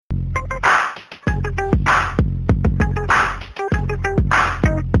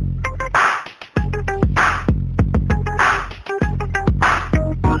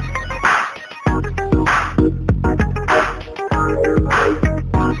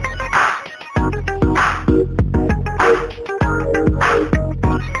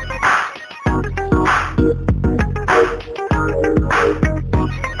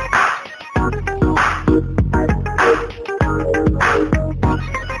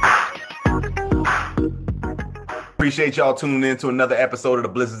Appreciate y'all tuning in to another episode of the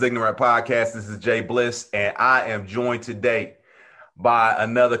Bliss is Ignorant podcast. This is Jay Bliss, and I am joined today by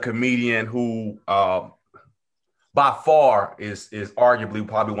another comedian who by far is arguably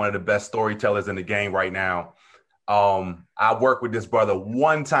probably one of the best storytellers in the game right now. I worked with this brother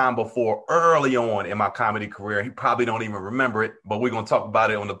one time before early on in my comedy career. He probably don't even remember it, but we're going to talk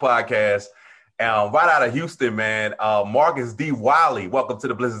about it on the podcast. Right out of Houston, man, Marcus D. Wiley. Welcome to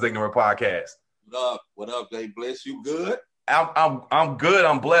the Bliss is Ignorant podcast. What up, Jay Bliss? You good? I'm good.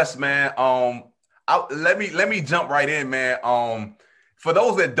 I'm blessed, man. Let me jump right in, man. For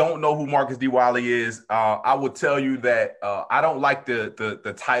those that don't know who Marcus D. Wiley is, I will tell you that I don't like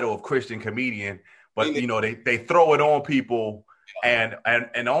the title of Christian comedian, but you know they throw it on people, and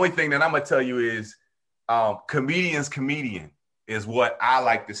the only thing that I'm gonna tell you is comedian is what I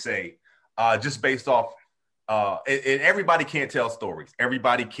like to say, just based off. And everybody can't tell stories.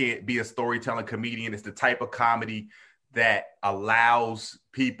 Everybody can't be a storytelling comedian. It's the type of comedy that allows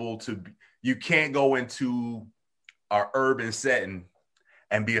people to. You can't go into an urban setting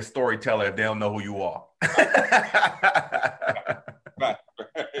and be a storyteller if they don't know who you are. Right.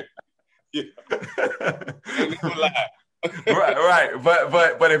 Yeah. right.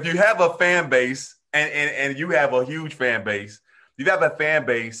 But if you have a fan base and you have a huge fan base, you have a fan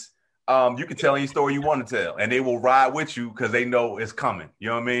base. You can tell any story you want to tell, and they will ride with you because they know it's coming. You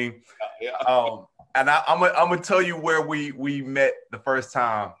know what I mean? Yeah. And I'm gonna tell you where we met the first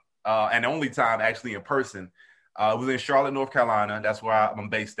time, and the only time actually in person. It was in Charlotte, North Carolina. That's where I'm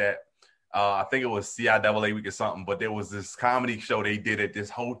based at. I think it was CIAA week or something. But there was this comedy show they did at this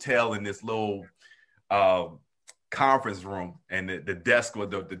hotel in this little conference room, and the desk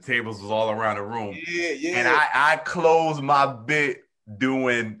with the tables was all around the room. Yeah. And I closed my bit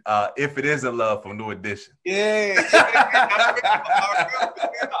doing If It Isn't Love from New Edition. Yeah.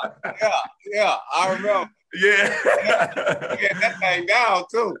 I remember. Yeah. Yeah, that thing down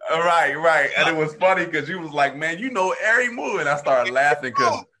too. Right. And it was funny because you was like, man, you know every move. And I started laughing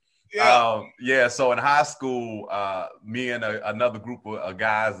because so in high school, me and another group of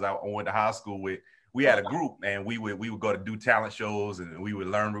guys I went to high school with, we had a group, and we would go to do talent shows, and we would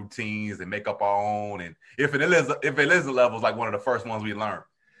learn routines and make up our own. And If It Isn't Love was like one of the first ones we learned.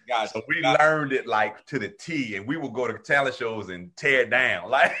 Gotcha. So we learned it like to the T, and we would go to talent shows and tear it down.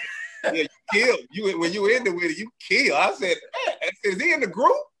 Like, yeah, you kill. When you ended with it, you kill. I said, is he in the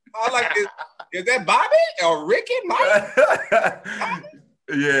group? I was like, is that Bobby or Ricky, Mike?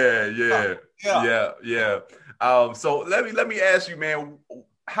 Yeah. So let me ask you, man,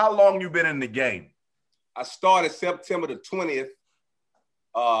 how long you been in the game? I started September the 20th,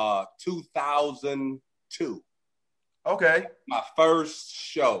 2002. Okay. My first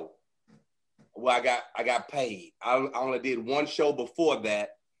show. Well, I got paid. I only did one show before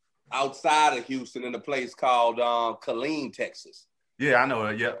that outside of Houston in a place called Killeen, Texas. Yeah, I know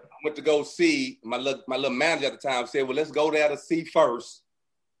it. Yep. I went to go see my little manager at the time said, well, let's go there to see first.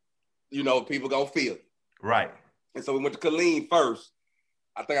 You know, people gonna feel it. Right. And so we went to Killeen first.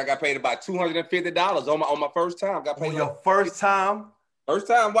 I think I got paid about $250 on my first time. Got paid your first time? First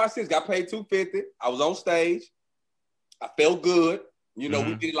time, watch this. Got paid $250. I was on stage. I felt good. You know,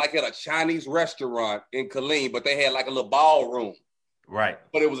 we did it like at a Chinese restaurant in Killeen, but they had like a little ballroom. Right.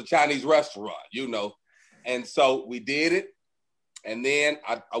 But it was a Chinese restaurant, you know. And so we did it. And then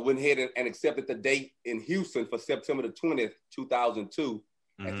I went ahead and accepted the date in Houston for September the 20th, 2002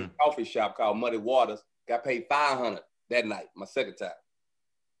 at the coffee shop called Muddy Waters. Got paid $500 that night, my second time.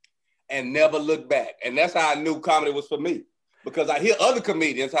 And never looked back. And that's how I knew comedy was for me. Because I hear other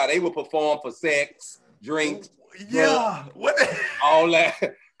comedians, how they would perform for sex, drinks, yeah, drugs, all that.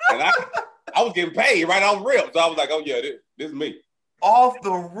 And I was getting paid right off rip. So I was like, oh yeah, this is me. Off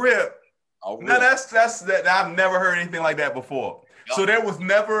the rip. Now that's that. I've never heard anything like that before. Yep. So there was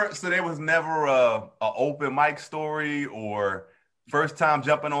never a open mic story or first time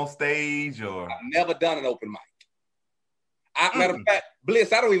jumping on stage or. I've never done an open mic. Matter of fact,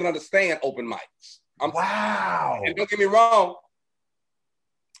 Bliss, I don't even understand open mics. Wow. And don't get me wrong,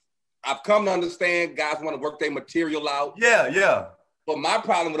 I've come to understand guys want to work their material out. Yeah. But my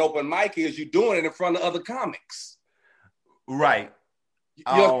problem with open mic is you're doing it in front of other comics. Right. You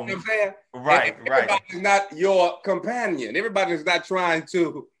know what I'm saying? Right. Everybody's not your companion. Everybody's not trying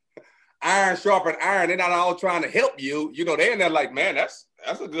to iron sharpen iron. They're not all trying to help you. You know, they're in there like, man, that's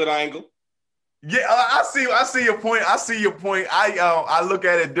a good angle. Yeah, I see your point. I look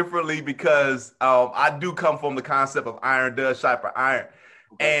at it differently because I do come from the concept of iron does sharpen iron.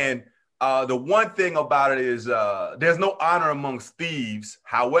 Okay. And the one thing about it is there's no honor amongst thieves.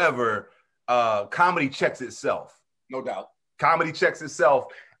 However, comedy checks itself. No doubt. Comedy checks itself.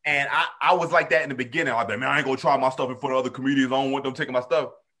 And I was like that in the beginning. I was like, man, I ain't gonna try my stuff in front of other comedians. I don't want them taking my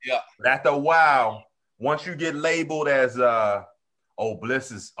stuff. Yeah. But after a while, once you get labeled as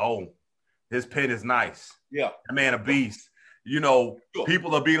his pen is nice. Yeah. That man a beast.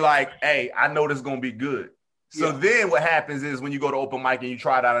 People will be like, hey, I know this is gonna be good. So then what happens is when you go to open mic and you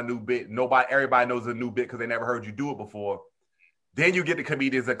try out a new bit, everybody knows a new bit because they never heard you do it before. Then you get the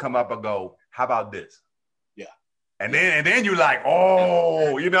comedians that come up and go, how about this? Yeah. And then you're like,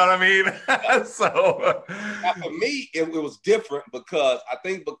 oh, you know what I mean? So now for me, it was different because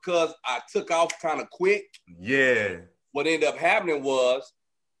I took off kind of quick. Yeah. What ended up happening was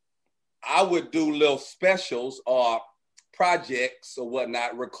I would do little specials or projects or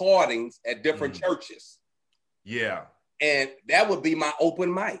whatnot, recordings at different churches. Yeah. And that would be my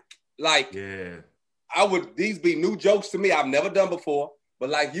open mic. Like, yeah. These be new jokes to me I've never done before. But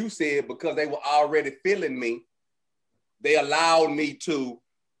like you said, because they were already feeling me, they allowed me to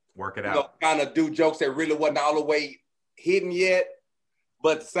work it out. Kind of do jokes that really wasn't all the way hidden yet.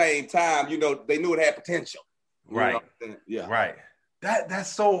 But at the same time, they knew it had potential. Right. Yeah. Right.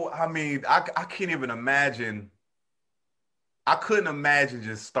 That's so, I mean, I can't even imagine. I couldn't imagine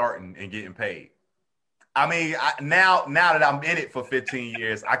just starting and getting paid. I mean, now that I'm in it for 15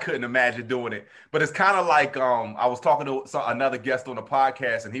 years, I couldn't imagine doing it. But it's kind of like I was talking to another guest on the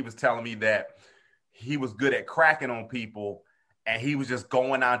podcast, and he was telling me that he was good at cracking on people, and he was just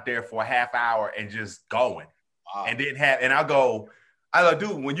going out there for a half hour and just going, and didn't have. And I go,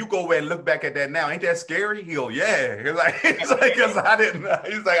 dude, when you go away and look back at that now, ain't that scary? He'll, yeah. He's like, because I didn't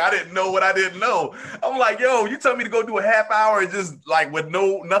know what I didn't know. I'm like, yo, you tell me to go do a half hour and just like with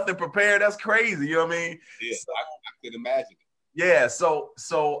nothing prepared. That's crazy. You know what I mean? Yeah, so, I could imagine. Yeah. So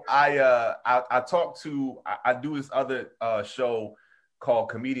I talked to, I do this other show called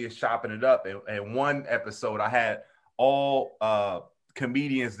Comedians Chopping It Up. And one episode I had all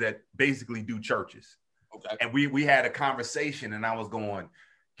comedians that basically do churches. Okay. And we had a conversation, and I was going,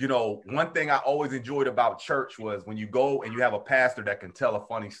 one thing I always enjoyed about church was when you go and you have a pastor that can tell a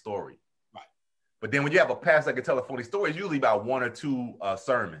funny story. Right. But then when you have a pastor that can tell a funny story, it's usually about one or two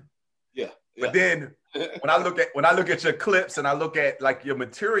sermon. Yeah. But then when I look at your clips and I look at like your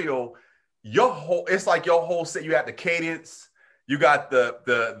material, it's like your whole set. You have the cadence, you got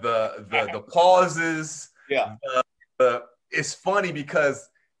the pauses. Yeah. It's funny because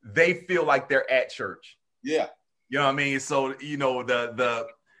they feel like they're at church. Yeah. You know what I mean? So, the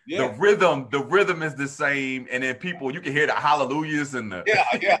rhythm is the same. And then people, you can hear the hallelujahs and the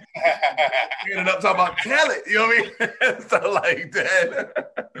ended up talking about tell it. You know what I mean? So like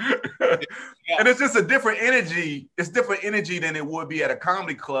that. And it's just a different energy. It's different energy than it would be at a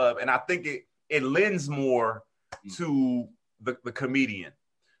comedy club. And I think it lends more to the comedian.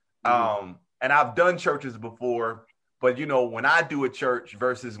 And I've done churches before. But, when I do a church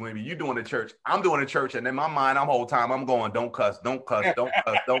versus when you doing a church, I'm doing a church. And in my mind, I'm whole time, I'm going, don't cuss, don't cuss, don't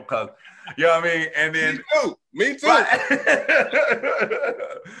cuss, don't cuss. You know what I mean? And then Me too.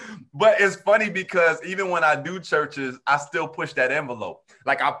 But it's funny because even when I do churches, I still push that envelope.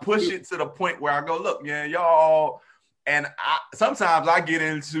 Like I push it to the point where I go, look, yeah, y'all. And sometimes I get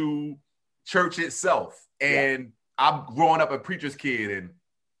into church itself. And I'm growing up a preacher's kid and,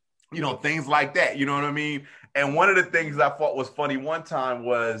 things like that. You know what I mean? And one of the things I thought was funny one time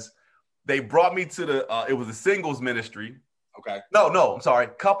was they brought me to it was a singles ministry. Okay. No, I'm sorry.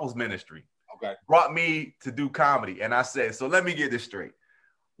 Couples ministry. Okay. Brought me to do comedy. And I said, so let me get this straight.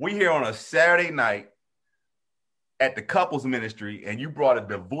 We here on a Saturday night at the couples ministry, and you brought a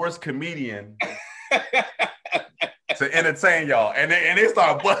divorced comedian to entertain y'all. And they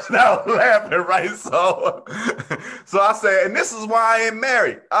start busting out laughing, right? So I said, and this is why I ain't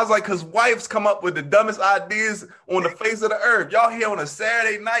married. I was like, because wives come up with the dumbest ideas on the face of the earth. Y'all here on a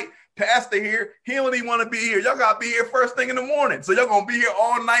Saturday night, pastor here, he don't even want to be here. Y'all got to be here first thing in the morning. So y'all going to be here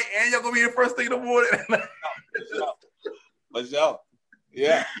all night and y'all going to be here first thing in the morning. Let's go.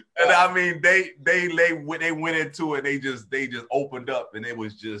 Yeah. And I mean, they went into it. They just opened up, and it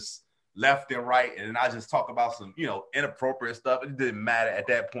was just left and right. And I just talk about some, inappropriate stuff. It didn't matter at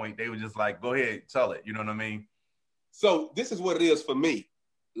that point. They were just like, go ahead, tell it. You know what I mean? So this is what it is for me.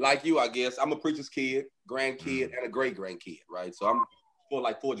 Like you, I guess. I'm a preacher's kid, grandkid, and a great-grandkid, right? So I'm for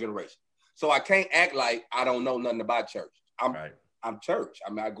like 4 generations. So I can't act like I don't know nothing about church. I'm church. I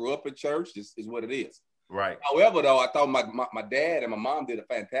mean, I grew up in church. This is what it is. Right. However, though, I thought my dad and my mom did a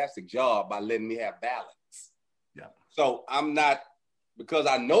fantastic job by letting me have balance. Yeah. So I'm not, because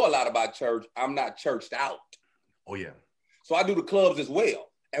I know a lot about church, I'm not churched out. Oh, yeah. So I do the clubs as well.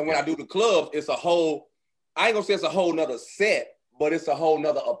 And when I do the clubs, it's a whole, I ain't gonna say it's a whole nother set, but it's a whole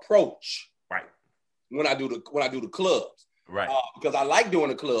nother approach. Right. When I do the clubs. Right. Because I like doing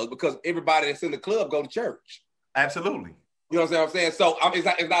the clubs because everybody that's in the club go to church. Absolutely. You know what I'm saying? So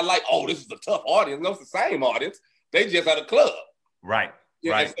it's not like, oh, this is a tough audience. No, it's the same audience. They just at a club. Right.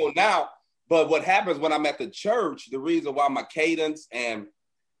 Yeah. Right. And so now, but what happens when I'm at the church, the reason why my cadence and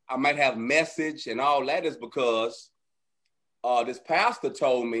I might have message and all that is because this pastor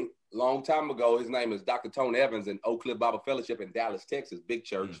told me a long time ago, his name is Dr. Tony Evans in Oak Cliff Bible Fellowship in Dallas, Texas, big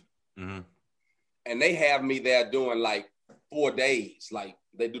church. Mm-hmm. And they have me there doing like 4 days. Like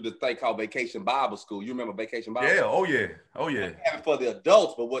they do this thing called Vacation Bible School. You remember Vacation Bible? Yeah. Oh, yeah. Oh, yeah. They have it for the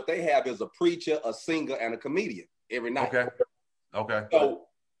adults, but what they have is a preacher, a singer, and a comedian every night. Okay. So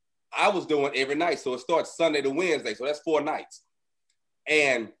I was doing every night. So it starts Sunday to Wednesday. So that's 4 nights.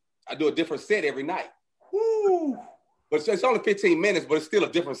 And I do a different set every night. Woo. But it's only 15 minutes, but it's still a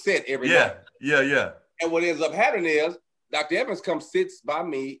different set every night. Yeah. And what ends up happening is Dr. Evans sits by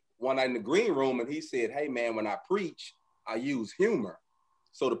me one night in the green room and he said, hey, man, when I preach, I use humor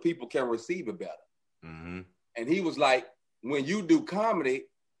so the people can receive it better. Mm-hmm. And he was like, when you do comedy,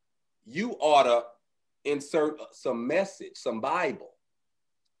 you ought to insert some message, some Bible.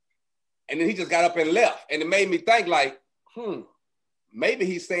 And then he just got up and left. And it made me think like, maybe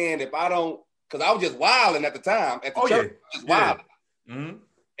he's saying if I don't, because I was just wilding at the time at the church. Yeah. Just wilding. Mm-hmm.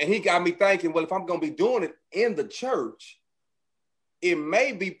 And he got me thinking, well, if I'm going to be doing it in the church, it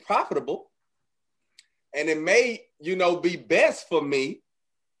may be profitable and it may, be best for me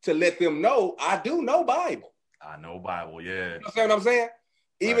to let them know I do know Bible. I know Bible, yeah. You know what I'm saying?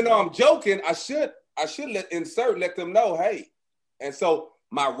 Even though I'm joking, I should let them know, hey. And so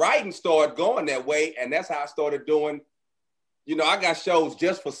my writing started going that way. And that's how I started doing. I got shows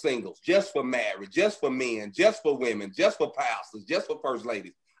just for singles, just for married, just for men, just for women, just for pastors, just for first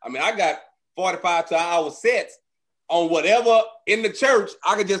ladies. I mean, I got 45 to an hour sets on whatever in the church.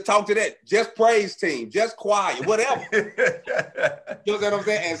 I could just talk to that, just praise team, just choir, whatever. You know what I'm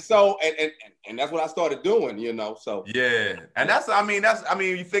saying? And so, and that's what I started doing, so. Yeah. And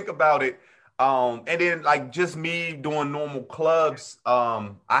you think about it. And then like just me doing normal clubs,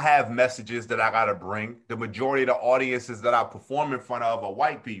 I have messages that I got to bring. The majority of the audiences that I perform in front of are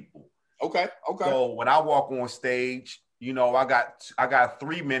white people. Okay. So when I walk on stage, I got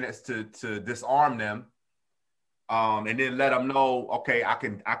 3 minutes to disarm them. And then let them know, okay, I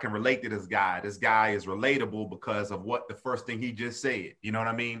can relate to this guy. This guy is relatable because of what the first thing he just said. You know what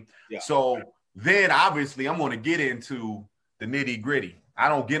I mean? Yeah. So then obviously I'm going to get into the nitty gritty. I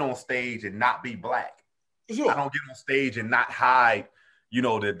don't get on stage and not be black. Sure. I don't get on stage and not hide,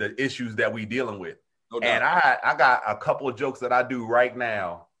 the issues that we dealing with. No doubt. And I got a couple of jokes that I do right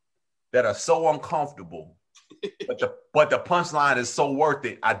now that are so uncomfortable, but the punchline is so worth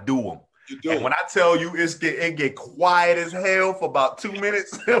it. I do them. You do. And when I tell you it get quiet as hell for about 2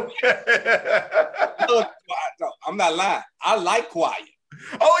 minutes. Look, I'm not lying. I like quiet.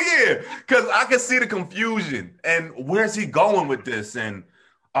 Oh yeah, because I can see the confusion and where's he going with this? And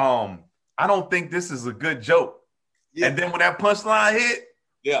I don't think this is a good joke. Yeah. And then when that punchline hit,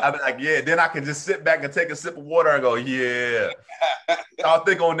 I'll be like, yeah, then I can just sit back and take a sip of water and go, yeah. I'll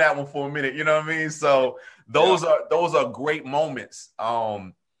think on that one for a minute. You know what I mean? So those are great moments.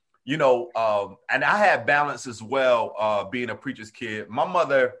 And I had balance as well, being a preacher's kid. My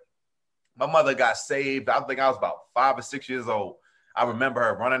mother got saved. I think I was about 5 or 6 years old. I remember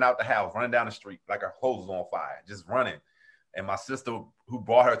her running out the house, running down the street like her clothes was on fire, just running. And my sister who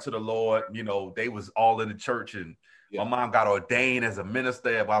brought her to the Lord, they was all in the church. And my mom got ordained as a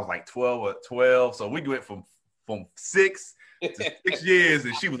minister. I was like 12. So we went from 6 to 6 years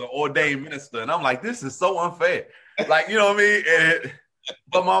and she was an ordained minister. And I'm like, this is so unfair. Like, you know what I mean?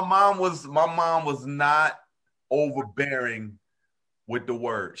 But my mom was not overbearing with the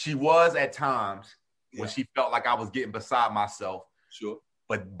word. She was at times when she felt like I was getting beside myself. Sure.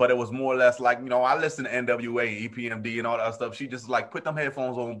 But it was more or less like, I listen to NWA and EPMD and all that stuff. She just like, put them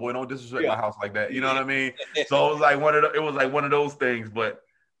headphones on, boy. Don't disrespect my house like that. You know what I mean? So it was like one of those things. But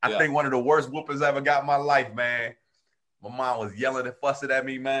I think one of the worst whoopings I ever got in my life, man. My mom was yelling and fussing at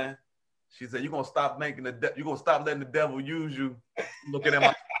me, man. She said, "You're gonna stop letting the devil use you." I'm looking at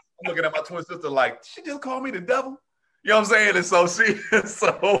my twin sister like, she just called me the devil. You know what I'm saying? And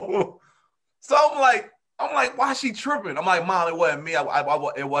so I'm like, why is she tripping? I'm like, Mom, it wasn't me.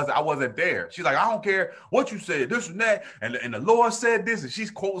 I wasn't there. She's like, I don't care what you said, this and that, and the Lord said this, and she's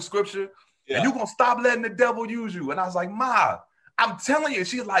quoting scripture, and you're gonna stop letting the devil use you. And I was like, Ma, I'm telling you.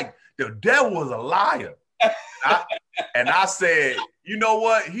 She's like, the devil is a liar. And I said, you know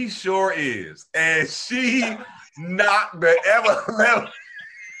what? He sure is. And she knocked the ever level.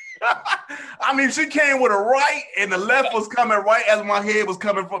 I mean, she came with a right, and the left was coming right as my head was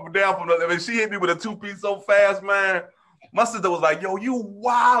coming down from the. I mean, she hit me with a 2-piece so fast, man. My sister was like, yo, you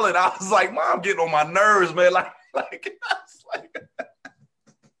wildin'. I was like, Mom, I'm getting on my nerves, man. Like,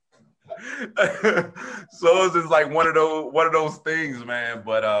 so it's just like one of those things, man.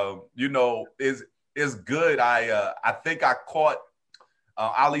 But you know, it's good. I think I caught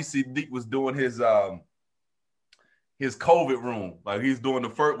Ali Siddiq was doing his COVID room. Like he's doing the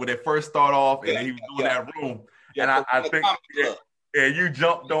first when they first start off, and then he was doing that room. And I think and you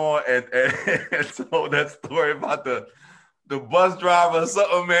jumped on and told that story about the bus driver or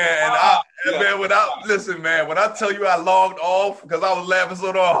something, man. And man, when I tell you I logged off because I was laughing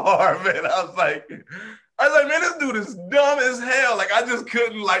so hard, man. I was like, man, this dude is dumb as hell. Like I just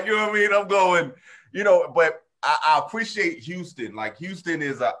couldn't, like, you know what I mean? I'm going, you know, but I appreciate Houston. Like Houston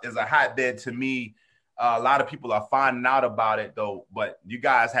is a hotbed to me. A lot of people are finding out about it though, but you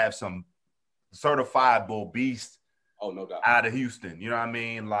guys have some certified bull beasts. Oh, no doubt. Out of Houston, you know what I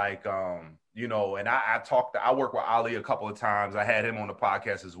mean? Like, you know, and I worked with Ali a couple of times. I had him on the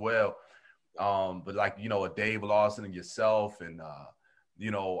podcast as well. But like, you know, Dave Lawson and yourself and, you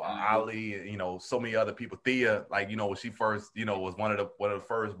know, Ali, you know, so many other people. Thea, like, you know, when she first, you know, was one of the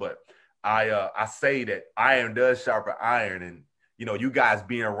first. But I say that iron does sharpen iron, and you know, you guys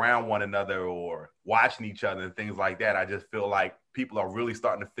being around one another or watching each other and things like that. I just feel like people are really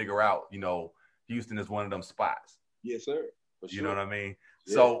starting to figure out, you know, Houston is one of them spots. Yes, sir. For you sure. know what I mean?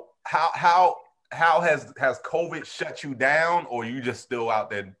 Yeah. So how has COVID shut you down, or you just still out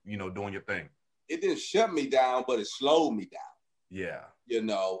there, you know, doing your thing? It didn't shut me down, but it slowed me down. Yeah. You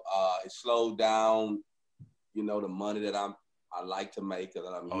know, it slowed down, you know, the money that I like to make, that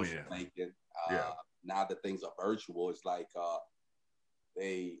I'm used to making. Now that things are virtual, it's like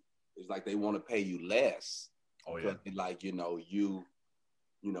they want to pay you less. Oh yeah. Like, you know, you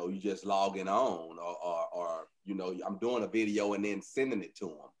just logging on or you know, I'm doing a video and then sending it to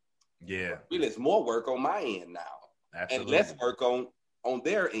them. Yeah. Really, it's more work on my end now. Absolutely. And less work on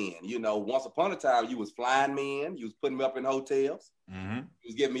their end. You know, once upon a time, you was flying me in, you was putting me up in hotels, you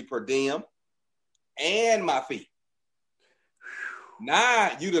was giving me per diem and my fee.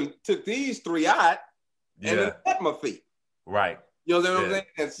 Now you done took these three out and then cut my fee. Right. You know what I'm saying?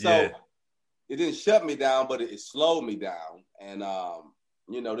 And so it didn't shut me down, but it slowed me down. And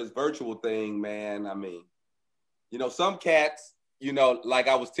you know, this virtual thing, man, I mean, you know, some cats, you know, like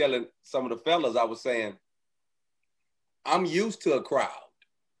I was telling some of the fellas, I was saying, I'm used to a crowd.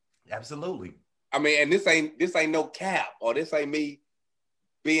 Absolutely. I mean, and this ain't no cap, or this ain't me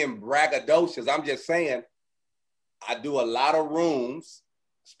being braggadocious. I'm just saying, I do a lot of rooms,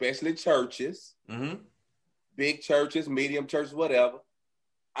 especially churches, big churches, medium churches, whatever.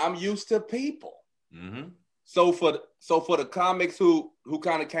 I'm used to people. So for the comics who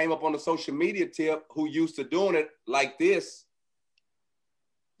kind of came up on the social media tip, who used to doing it like this,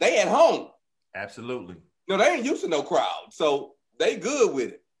 they at home. Absolutely. No, they ain't used to no crowd, so they good with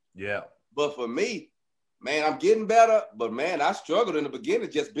it. Yeah. But for me, man, I'm getting better. But man, I struggled in the beginning,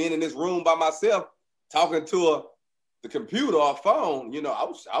 just being in this room by myself, talking to the computer or phone. You know, I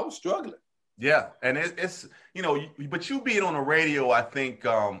was struggling. Yeah, and it's you know, but you being on the radio, I think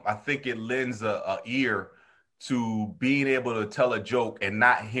it lends a ear to being able to tell a joke and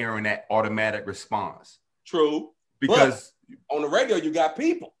not hearing that automatic response. True. Because but on the radio, you got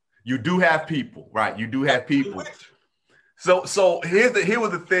people. You do have people, right? You do have people. So here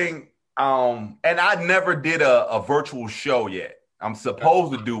was the thing. And I never did a virtual show yet. I'm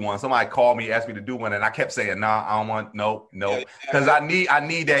supposed to do one. Somebody called me, asked me to do one, and I kept saying, nah, I don't want, no. Because I need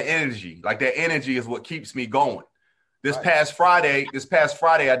that energy. Like that energy is what keeps me going. This past Friday,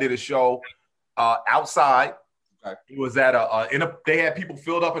 I did a show outside. It was at they had people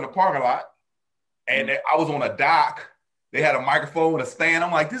filled up in the parking lot, and I was on a dock. They had a microphone with a stand.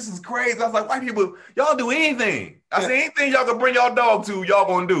 I'm like, this is crazy. I was like, white people, y'all do anything. I said, anything y'all can bring y'all dog to, y'all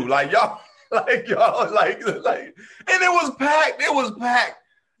gonna do. Like y'all, and it was packed. It was packed.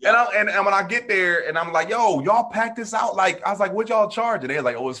 Yeah. And when I get there and I'm like, yo, y'all pack this out. Like, I was like, what y'all charging? They was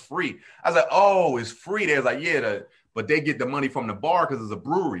like, oh, it's free. I was like, oh, it's free. They was like, yeah, but they get the money from the bar because it's a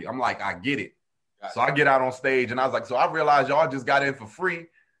brewery. I'm like, I get it. Gotcha. So I get out on stage and I was like, so I realized y'all just got in for free.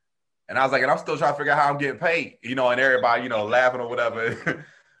 And I was like, and I'm still trying to figure out how I'm getting paid, you know, and everybody, you know, laughing or whatever.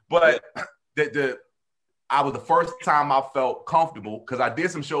 But I was the first time I felt comfortable because I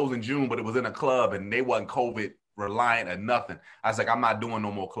did some shows in June, but it was in a club and they wasn't COVID reliant or nothing. I was like, I'm not doing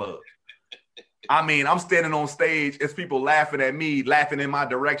no more clubs. I mean, I'm standing on stage. It's people laughing at me, laughing in my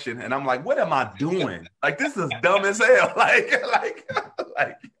direction. And I'm like, what am I doing? Like, this is dumb as hell. Like.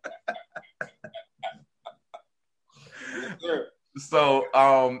 So,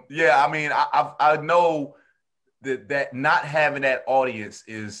 yeah, I mean, I know that not having that audience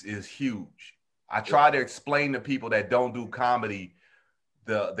is huge. I try to explain to people that don't do comedy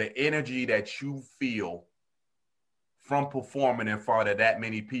the energy that you feel from performing in front of that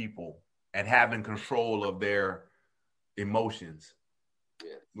many people and having control of their emotions.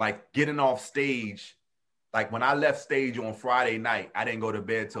 Yeah. Like getting off stage, like when I left stage on Friday night, I didn't go to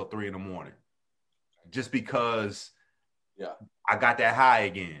bed till 3 a.m. just because I got that high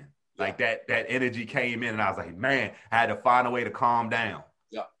again. Like that energy came in and I was like, man, I had to find a way to calm down.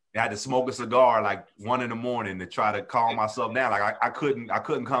 Yeah. I had to smoke a cigar like 1 a.m. to try to calm myself down. Like I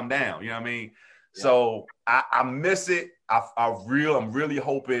couldn't come down. You know what I mean? Yeah. So I miss it. I'm really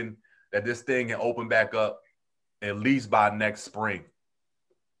hoping that this thing can open back up at least by next spring.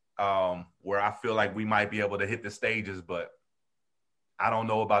 Where I feel like we might be able to hit the stages, but I don't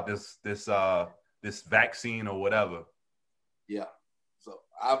know about this vaccine or whatever. Yeah. So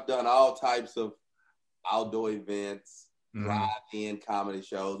I've done all types of outdoor events, drive-in comedy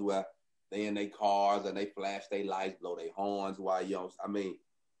shows where they in their cars and they flash their lights, blow their horns while I mean,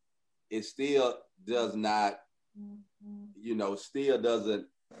 it still does not, still doesn't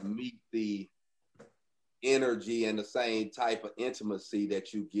meet the energy and the same type of intimacy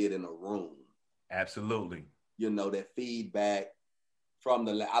that you get in a room. Absolutely. That feedback from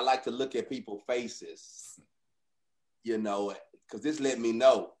I like to look at people's faces, because this let me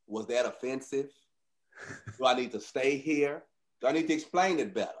know, was that offensive? Do I need to stay here? Do I need to explain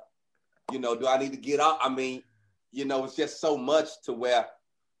it better? Do I need to get out? I mean, it's just so much to where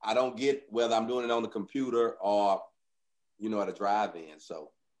I don't get whether I'm doing it on the computer or, at a drive-in.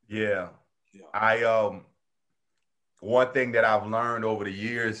 So, yeah. I, one thing that I've learned over the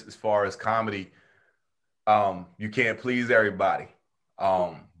years as far as comedy, you can't please everybody.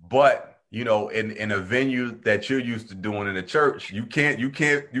 But in a venue that you're used to doing in a church, you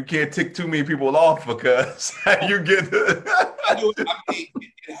can't tick too many people off because you get it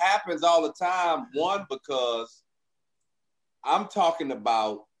happens all the time. One, because I talk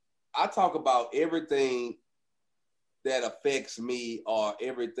about everything that affects me or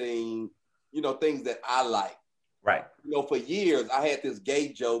everything, things that I like. Right. For years I had this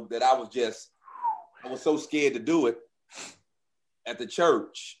gay joke that I was so scared to do it at the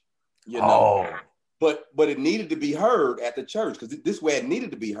church. But it needed to be heard at the church because this way it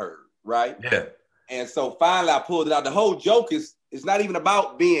needed to be heard, right? Yeah. And so finally I pulled it out. The whole joke is not even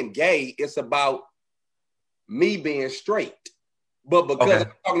about being gay. It's about me being straight. But because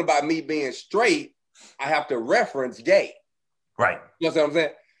I'm talking about me being straight, I have to reference gay. Right. You know what I'm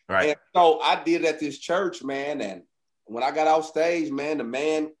saying? Right. And so I did at this church, man. And when I got off stage,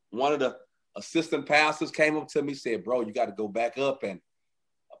 man, one of the assistant pastors came up to me and said, bro, you got to go back up and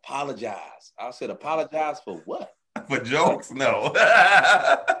apologize. I said, apologize for what? For jokes? No.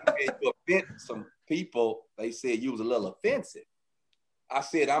 To offend some people, they said you was a little offensive. I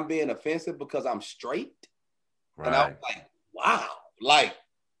said, I'm being offensive because I'm straight. Right. And I was like, wow, like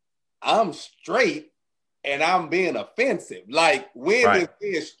I'm straight and I'm being offensive. Like when is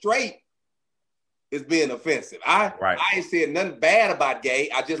being straight is being offensive. I ain't said nothing bad about gay.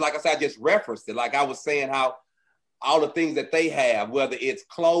 I just referenced it. Like I was saying how all the things that they have, whether it's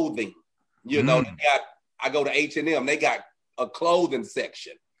clothing, I go to H&M, they got a clothing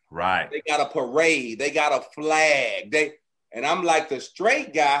section. Right. They got a parade. They got a flag. And I'm like, the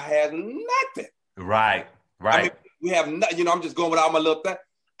straight guy has nothing. Right. I mean, we have nothing. I'm just going with all my little thing.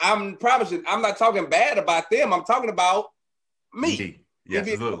 I'm promising, I'm not talking bad about them. I'm talking about me. Yes,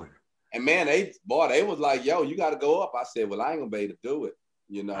 absolutely. And man, they was like, yo, you got to go up. I said, well, I ain't going to be able to do it.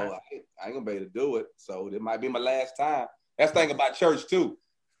 I ain't going to be able to do it. So it might be my last time. That's the thing about church too.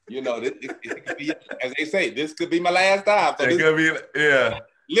 It could be, as they say, this could be my last time. So it could be, yeah.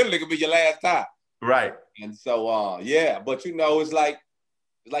 Literally could be your last time. Right. And so, but it's like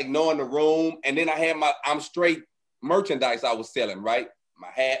knowing the room. And then I had my I'm straight merchandise I was selling, right? My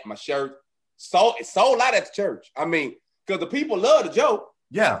hat, my shirt. It sold out at the church. I mean, because the people love the joke.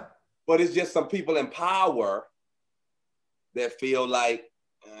 Yeah. But it's just some people in power that feel like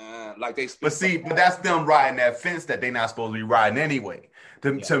they. But that's them riding that fence that they're not supposed to be riding anyway.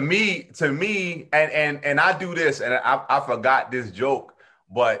 To me, and I do this, and I forgot this joke,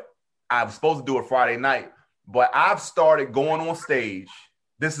 but I'm supposed to do it Friday night. But I've started going on stage.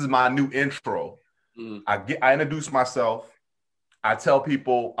 This is my new intro. I introduce myself. I tell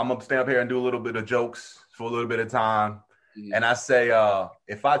people I'm gonna stand up here and do a little bit of jokes for a little bit of time. And I say,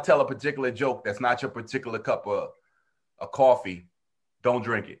 if I tell a particular joke that's not your particular cup of coffee, don't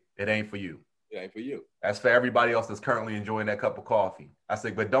drink it. It ain't for you. It ain't for you. That's for everybody else that's currently enjoying that cup of coffee. I say,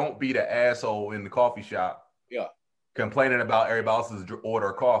 but don't be the asshole in the coffee shop. Yeah. Complaining about everybody else's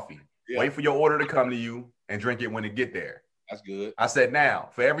order of coffee. Yeah. Wait for your order to come to you and drink it when it get there. That's good. I said, now,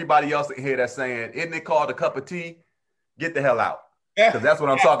 for everybody else in here that's saying, isn't it called a cup of tea? Get the hell out. Because that's what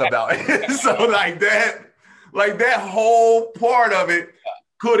I'm talking about. So like that whole part of it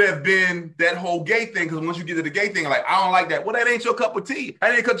could have been that whole gay thing. Because once you get to the gay thing, like, I don't like that. Well, that ain't your cup of tea.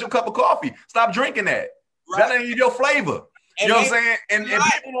 That ain't your cup of coffee. Stop drinking that. Right. That ain't your flavor. You know what I'm saying? And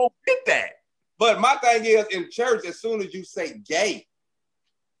people don't get that. But my thing is, in church, as soon as you say gay,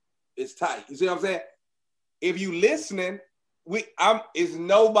 it's tight. You see what I'm saying? If you listening, it's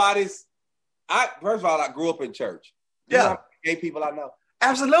nobody's. First of all, I grew up in church. You know how many gay people I know?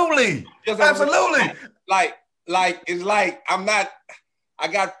 Absolutely. Absolutely. Like it's like I'm not. I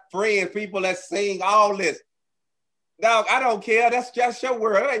got friends, people that sing all this. Dog, I don't care. That's just your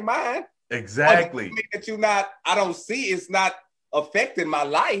world. It ain't mine. Exactly. That you not. I don't see. It's not affecting my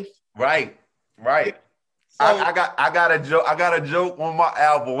life. Right. So, I got a joke. I got a joke on my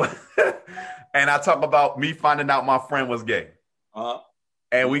album, and I talk about me finding out my friend was gay.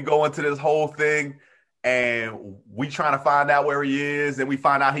 And we go into this whole thing, and we trying to find out where he is, and we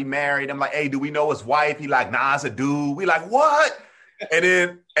find out he married. I'm like, hey, do we know his wife? He like, nah, it's a dude. We like, what?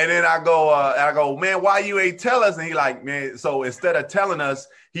 And then I go, man, why you ain't tell us? And he like, man, so instead of telling us,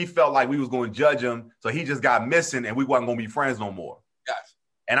 he felt like we was going to judge him, so he just got missing, and we wasn't going to be friends no more. Gotcha.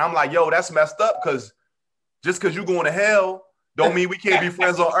 And I'm like, yo, that's messed up, because just because you going to hell don't mean we can't be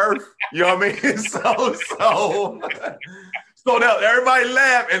friends on earth. You know what I mean? So now everybody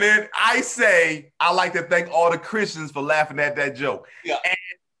laugh, and then I say, I like to thank all the Christians for laughing at that joke. Yeah. And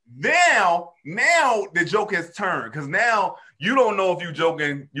now the joke has turned, because now you don't know if you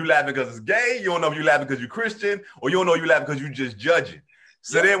joking, you laughing because it's gay, you don't know if you laughing because you're Christian, or you don't know you laughing because you just judging.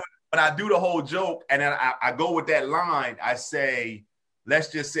 So then when I do the whole joke, and then I go with that line, I say, let's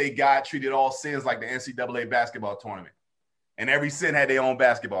just say God treated all sins like the NCAA basketball tournament. And every sin had their own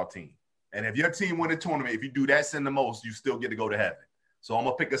basketball team. And if your team win the tournament, if you do that sin the most, you still get to go to heaven. So I'm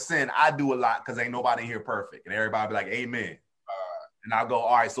going to pick a sin I do a lot, because ain't nobody in here perfect. And everybody be like, amen. And I'll go,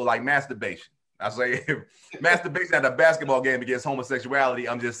 all right, so like masturbation. I say, if masturbation at a basketball game against homosexuality,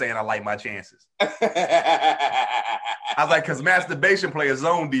 I'm just saying I like my chances. I was like, because masturbation play a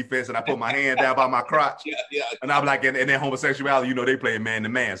zone defense, and I put my hand down by my crotch. Yeah. And I'm like, and then homosexuality, they play man to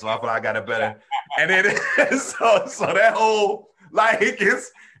man. So I thought I got it better. And then so that whole, like,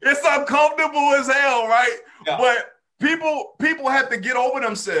 it's uncomfortable as hell, right? Yeah. But people have to get over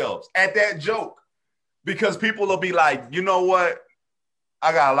themselves at that joke, because people will be like, you know what?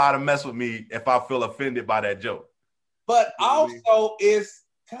 I got a lot of mess with me if I feel offended by that joke. But also, it's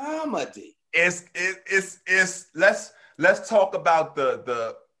comedy. It's let's talk about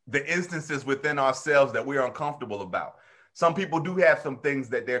the instances within ourselves that we're uncomfortable about. Some people do have some things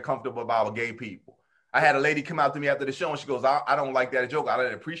that they're comfortable about with gay people. I had a lady come out to me after the show, and she goes, I don't like that joke. I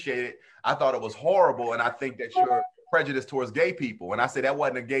didn't appreciate it. I thought it was horrible, and I think that you're prejudiced towards gay people. And I said, that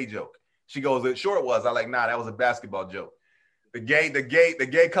wasn't a gay joke. She goes, sure it was. I like, nah, that was a basketball joke. The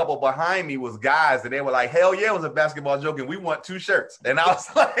gay couple behind me was guys, and they were like, hell yeah, it was a basketball joke, and we want 2 shirts. And I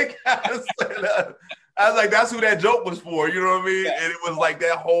was like, that's who that joke was for, you know what I mean? And it was like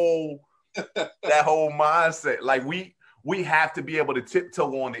that whole mindset. Like we have to be able to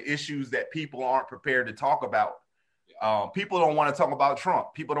tiptoe on the issues that people aren't prepared to talk about. People don't want to talk about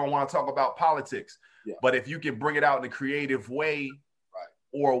Trump. People don't want to talk about politics. Yeah. But if you can bring it out in a creative way,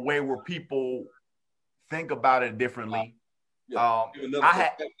 or a way where people think about it differently. I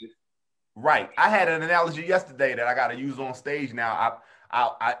had an analogy yesterday that I got to use on stage now.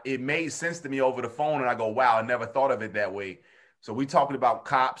 It made sense to me over the phone, and I go, wow, I never thought of it that way. So we talking about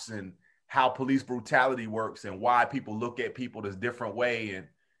cops and how police brutality works, and why people look at people this different way,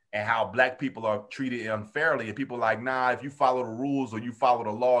 and how Black people are treated unfairly. And people are like, nah, if you follow the rules or you follow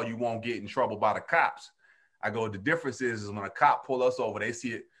the law, you won't get in trouble by the cops. I go, the difference is when a cop pull us over, they see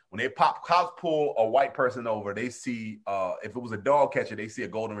it. When cops pull a white person over, they see, if it was a dog catcher, they see a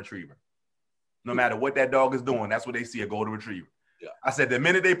golden retriever. No matter what that dog is doing, that's what they see, a golden retriever. Yeah. I said, the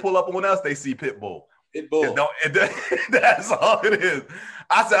minute they pull up on us, they see pit bull. That's all it is.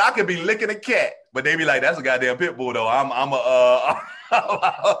 I said, I could be licking a cat, but they be like, that's a goddamn pit bull though. I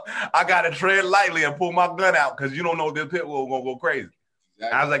got to tread lightly and pull my gun out, because you don't know if this pit bull going to go crazy.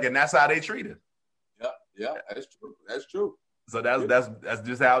 Exactly. I was like, and that's how they treat it. Yeah, that's true. That's true. So that's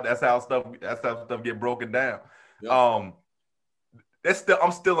just how stuff get broken down. Yep.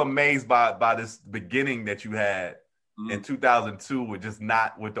 I'm still amazed by this beginning that you had in 2002 with just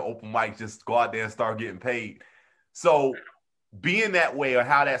not with the open mic, just go out there and start getting paid. So being that way, or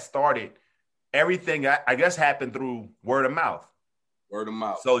how that started, everything I guess happened through word of mouth. Word of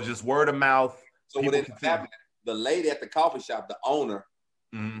mouth. So just word of mouth. So what ended up happening, the lady at the coffee shop, the owner,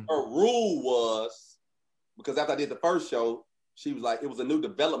 her rule was because after I did the first show, she was like, it was a new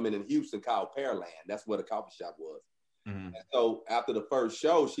development in Houston called Pearland. That's where the coffee shop was. Mm-hmm. And so after the first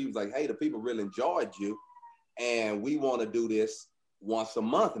show, she was like, hey, the people really enjoyed you, and we want to do this once a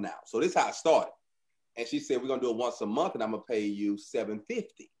month now. So this is how it started. And she said, we're going to do it once a month, and I'm going to pay you $750.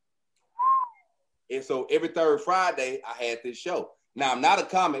 And so every third Friday, I had this show. Now, I'm not a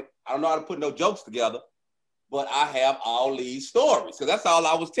comic. I don't know how to put no jokes together, but I have all these stories. So that's all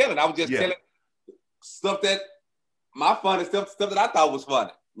I was telling. I was just telling stuff that, my funny stuff that I thought was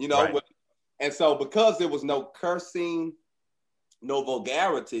funny, you know? Right. And so because there was no cursing, no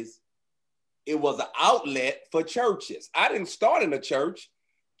vulgarities, it was an outlet for churches. I didn't start in a church.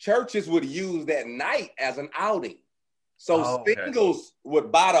 Churches would use that night as an outing. So singles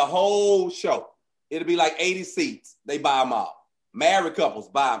would buy the whole show. It'd be like 80 seats. They buy them all. Married couples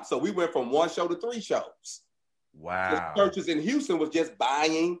buy them. So we went from one show to 3 shows. Wow. The churches in Houston was just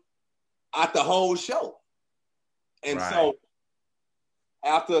buying out the whole show. And so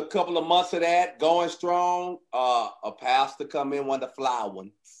after a couple of months of that, going strong, a pastor come in, one of the fly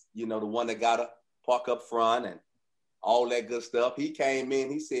ones, you know, the one that got to park up front and all that good stuff. He came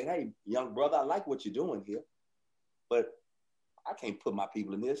in, he said, hey, young brother, I like what you're doing here, but I can't put my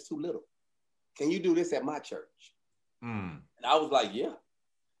people in there. It's too little. Can you do this at my church? And I was like, yeah.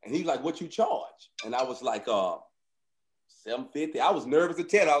 And he was like, what you charge? And I was like, $750. I was nervous to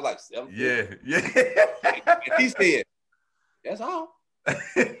tell. I was like, $750. Yeah. And he said, that's all.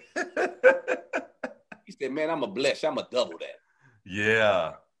 He said, man, I'm a bless. I'm a double that.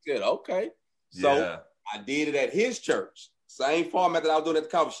 Yeah. I said, okay. So I did it at his church. Same format that I was doing at the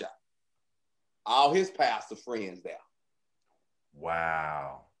coffee shop. All his pastor friends there.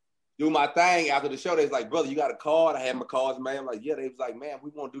 Wow. Do my thing after the show. They was like, brother, you got a card? I had my cards, man. I'm like, yeah. They was like, man,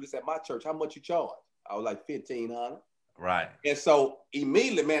 we want to do this at my church. How much you charge? I was like, $1,500. Right. And so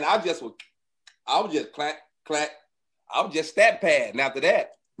immediately, man, I was just clack, clack. I was just stat pad. And after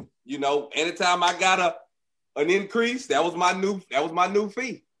that, you know, anytime I got an increase, that was my new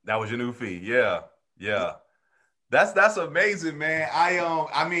fee. That was your new fee. Yeah. Yeah. That's amazing, man.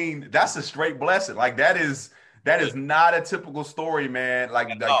 I mean, that's a straight blessing. Like that is not a typical story, man.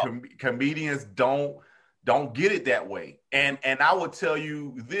 Like comedians don't get it that way. And I would tell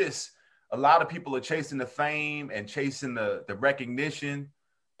you this, a lot of people are chasing the fame and chasing the recognition,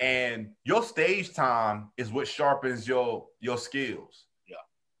 and your stage time is what sharpens your skills. Yeah.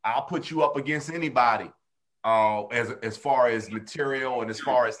 I'll put you up against anybody as far as material and as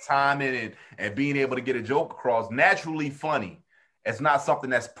far as timing and being able to get a joke across. Naturally funny. It's not something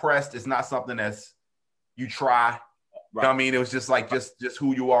that's pressed. It's not something that's you try. Right. You know what I mean? It was just like just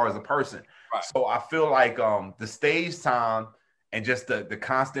who you are as a person. Right. So I feel like the stage time and just the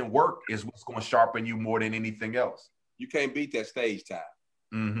constant work is what's going to sharpen you more than anything else. You can't beat that stage time.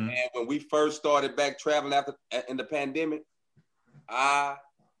 Mm-hmm. And when we first started back traveling in the pandemic, I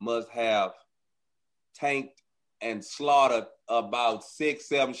must have tanked and slaughtered about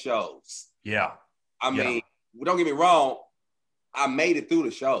 6-7 shows. Yeah. I mean, don't get me wrong, I made it through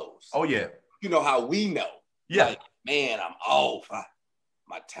the shows. Oh, yeah. You know how we know. Yeah. Like, man, I'm off.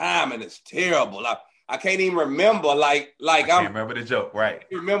 My timing is terrible. I can't even remember. I can't remember the joke, right?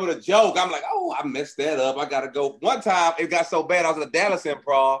 Remember the joke. I'm like, oh, I messed that up. I got to go. One time, it got so bad, I was at Dallas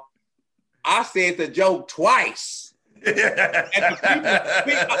Improv. I said the joke twice. And the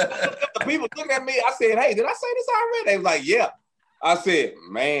people looking at me, I said, hey, did I say this already? They was like, yeah. I said,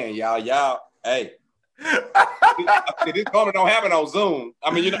 man, y'all, hey. I said, this moment don't happen on Zoom.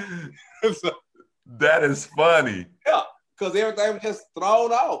 I mean, you know. So, that is funny. Yeah, because everything was just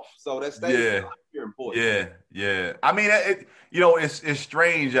thrown off. So that's very important. Yeah. I mean, it's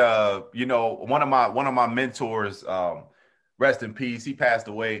strange. One of my mentors, rest in peace, he passed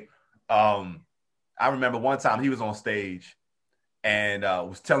away. I remember one time he was on stage and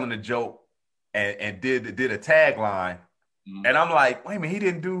was telling a joke and did a tagline. Mm-hmm. And I'm like, wait a minute, he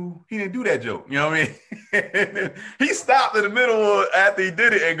didn't do that joke. You know what I mean? He stopped in the middle after he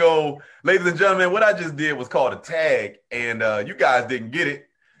did it and go, ladies and gentlemen, what I just did was called a tag. And you guys didn't get it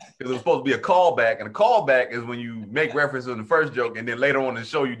because it was supposed to be a callback. And a callback is when you make reference to the first joke and then later on in the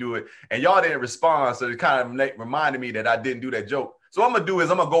show you do it. And y'all didn't respond. So it kind of reminded me that I didn't do that joke. So what I'm going to do is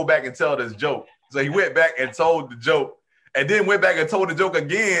I'm going to go back and tell this joke. So he went back and told the joke. And then went back and told the joke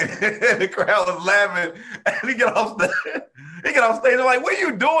again. And the crowd was laughing. And he get off stage. I'm like, what are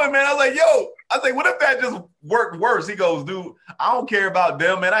you doing, man? I was like, yo. What if that just worked worse? He goes, dude, I don't care about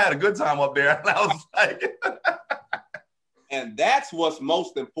them, man. I had a good time up there. And I was like. And that's what's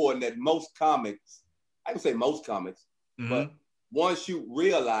most important that most comics, I can say most comics, but once you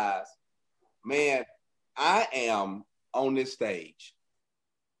realize, man, I am on this stage.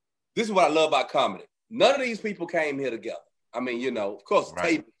 This is what I love about comedy. none of these people came here together. I mean, you know, of course,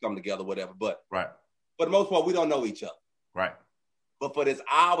 Right. tables come together, whatever, but Right. for the most part, we don't know each other. Right. But for this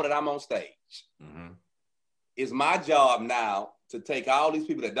hour that I'm on stage, Mm-hmm. it's my job now to take all these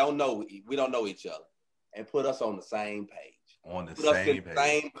people that we don't know each other, and put us on the same page. On the Put us in same the page.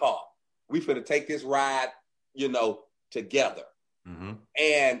 same car. We finna take this ride, you know, together. Mm-hmm.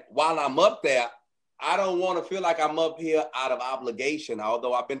 And while I'm up there, I don't want to feel like I'm up here out of obligation,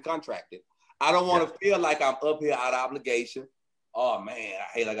 although I've been contracted. I don't want to feel like I'm up here out of obligation. Oh, man, I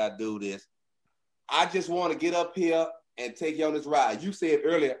hate I got to do this. I just want to get up here and take you on this ride. You said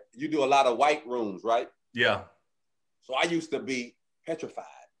earlier you do a lot of white rooms, right? Yeah. So I used to be petrified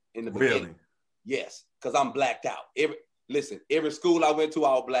in the beginning. Really? Yes, because I'm blacked out. Every school I went to,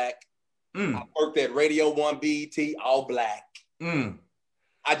 all black. I worked at Radio 1 BET, all black.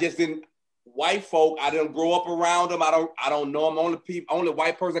 I just didn't. White folk, I didn't grow up around them. I don't know them. Only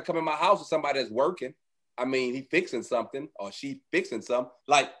white person that come in my house is somebody that's working. I mean, he fixing something or she fixing something.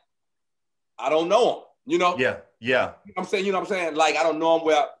 Like, I don't know them. You know? Yeah. Yeah. I'm saying, you know what I'm saying? Like, I don't know them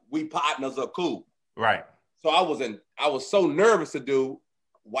where we partners are cool. Right. So I was so nervous to do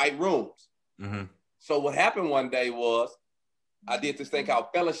white rooms. Mm-hmm. So what happened one day was I did this thing called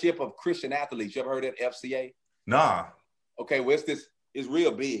Fellowship of Christian Athletes. You ever heard of that, FCA? Nah. Okay, well, it's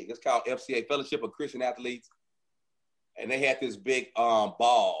real big. It's called FCA, Fellowship of Christian Athletes. And they had this big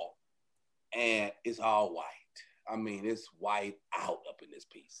ball, and it's all white. I mean, it's white out up in this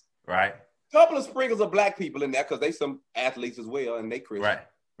piece. Right. Couple of sprinkles of black people in there because they some athletes as well, and they Christian. Right.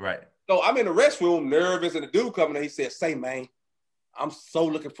 Right. So I'm in the restroom, nervous, and the dude coming in, he said, "Say, man, I'm so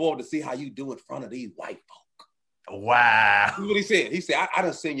looking forward to see how you do in front of these white folk." Wow. That's what he said. He said, I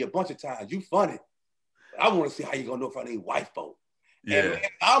done seen you a bunch of times. You funny. But I want to see how you going to do in front of these white folk. Yeah. And it's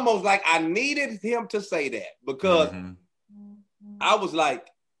almost like I needed him to say that because I was like,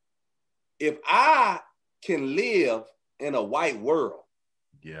 if I can live in a white world,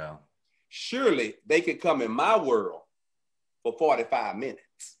 Yeah. surely they could come in my world for 45 minutes.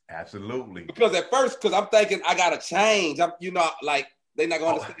 Absolutely. Because at first, because I'm thinking I got to change. Like they're not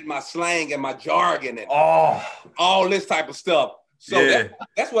going to understand my slang and my jargon and all this type of stuff. So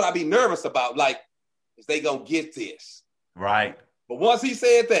that's what I be nervous about. Like, is they going to get this? Right. But once he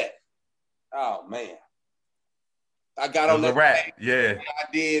said that, oh, man. I got on the rack. Yeah.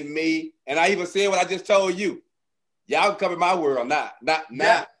 I did me. And I even said what I just told you. Y'all can come in my world. Not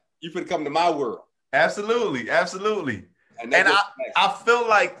you finna come to my world. Absolutely. Absolutely. And I feel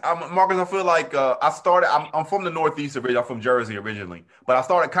like, Marcus, I'm from the Northeast originally. I'm from Jersey originally. But I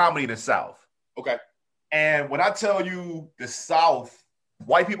started comedy in the South. Okay. And when I tell you the South,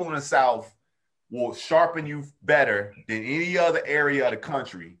 white people in the South will sharpen you better than any other area of the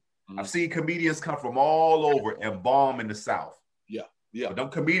country. Mm-hmm. I've seen comedians come from all over and bomb in the South. Yeah, yeah. But them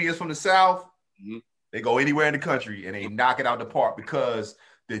comedians from the South, they go anywhere in the country and they knock it out the park because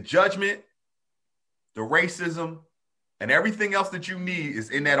the judgment, the racism, and everything else that you need is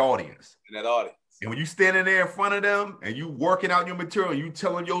in that audience. And when you standing there in front of them and you working out your material, you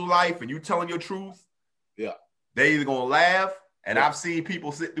telling your life and you telling your truth, they either gonna laugh. And I've seen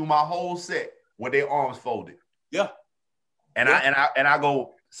people sit through my whole set with their arms folded. Yeah. And I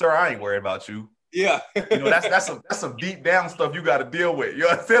go, sir, I ain't worried about you. Yeah. You know, that's some deep down stuff you got to deal with. You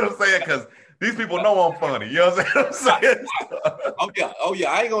understand what I'm saying? Because these people know I'm funny. You know what I'm saying? Oh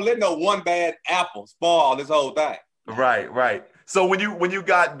yeah. I ain't gonna let no one bad apple spoil this whole thing. Right. So when you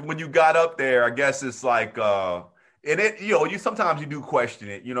got up there, I guess it's like and it, you know, you sometimes you do question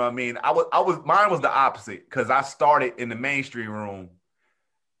it. You know what I mean? Mine was the opposite because I started in the mainstream room,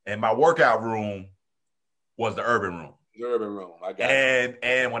 and my workout room was the urban room. The urban room, I got it.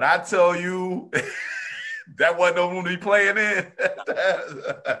 And when I tell you that wasn't no room to be playing in.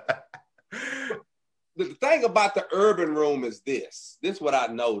 The thing about the urban room is this. This is what I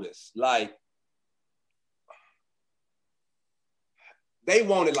noticed. Like, they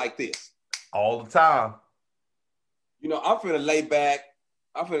want it like this. All the time. You know, I'm finna lay back.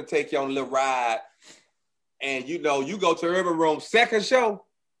 I'm finna take you on a little ride. And, you know, you go to urban room, second show.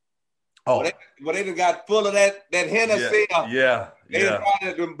 Oh. Well, they done got full of that Hennessy. Yeah. They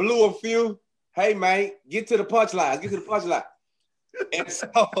done blew a few. Hey, man, get to the punchline. And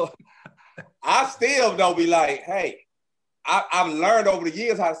so I still don't be like, hey, I've learned over the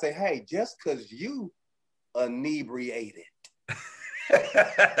years how to say, hey, just because you inebriated.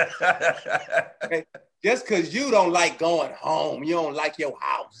 Okay? Just because you don't like going home, you don't like your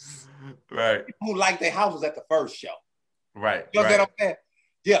house. Right. Who like their houses at the first show. Right. You know what I'm saying?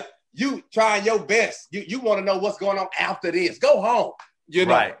 Yeah. You trying your best. You want to know what's going on after this. Go home. You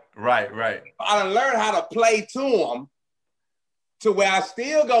know? Right. I learned how to play to them to where I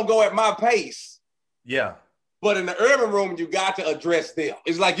still gonna go at my pace, Yeah. But in the urban room, you got to address them.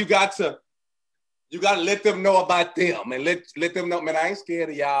 It's like you got to let them know about them and let them know, man, I ain't scared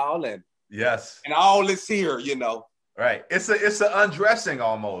of y'all and yes, and all this here, you know. right. It's an undressing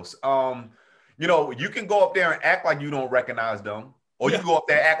almost. You know, you can go up there and act like you don't recognize them, or you can go up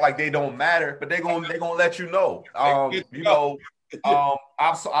there and act like they don't matter, but they're gonna let you know. You know,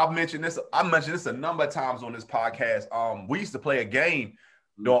 I've mentioned this. I mentioned this a number of times on this podcast. We used to play a game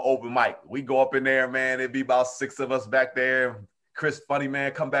during open mic. We go up in there, man. It'd be about 6 of us back there. Chris, funny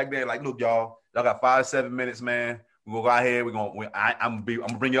man, come back there like, look, y'all got 5 to 7 minutes, man. We're gonna go out here. I'm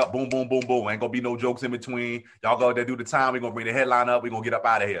gonna bring you up. Boom, boom, boom, boom. Ain't gonna be no jokes in between. Y'all go out there, do the time. We're gonna bring the headline up. We're gonna get up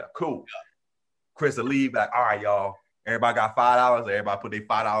out of here. Cool. Chris will leave. Like, all right, y'all. Everybody got $5. Everybody put their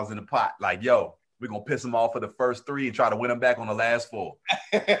 $5 in the pot. Like, yo, we're gonna piss them off for the first 3 and try to win them back on the last 4.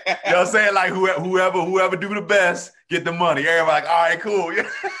 You know what I'm saying? Like, whoever do the best, get the money. Everybody like, all right, cool.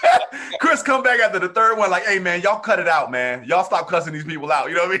 Chris come back after the 3rd one, like, hey man, y'all cut it out, man. Y'all stop cussing these people out.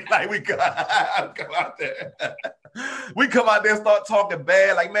 You know what I mean? Like, we come out there. We come out there and start talking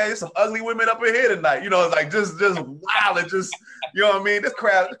bad. Like, man, there's some ugly women up in here tonight. You know, it's like just wild and just, you know what I mean? This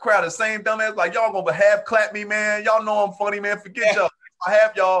crowd, the same dumbass. Like, y'all gonna half clap me, man. Y'all know I'm funny, man. Forget y'all. I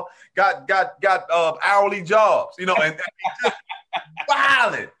have y'all got hourly jobs, you know, and just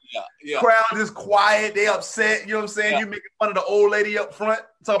wilding. Yeah. Crowd is quiet. They upset. You know what I'm saying? You making fun of the old lady up front.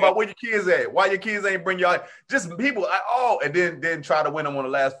 Talk about where your kids at. Why your kids ain't bring y'all? Just people. And then try to win them on the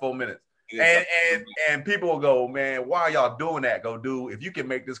last 4 minutes. And people will go, man, why are y'all doing that? Go, dude, if you can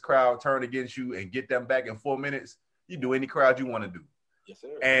make this crowd turn against you and get them back in 4 minutes, you do any crowd you want to do. Yes,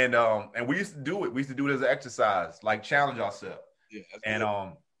 sir. And we used to do it. We used to do it as an exercise, like challenge ourselves. Yeah,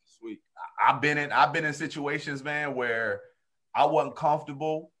 and sweet. I've been in situations, man, where I wasn't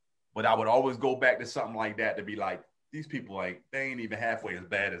comfortable, but I would always go back to something like that to be like, these people they ain't even halfway as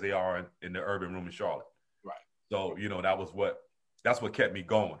bad as they are in the urban room in Charlotte. Right. So, you know, that's what kept me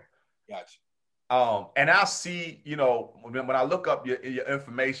going. Gotcha. And I see, you know, when I look up your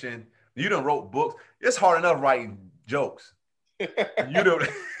information, you done wrote books. It's hard enough writing jokes.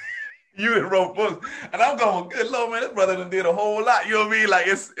 You done wrote books, and I'm going, good Lord, man, this brother done did a whole lot. You know what I mean? Like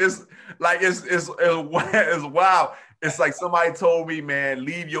it's wild. It's like somebody told me, man,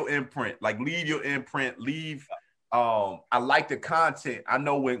 leave your imprint. Like leave your imprint. Leave. I like the content. I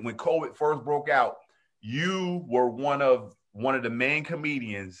know when COVID first broke out, you were one of the main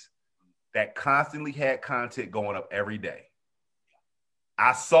comedians that constantly had content going up every day.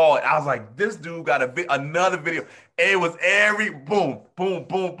 I saw it. I was like, this dude got another video. It was every boom, boom,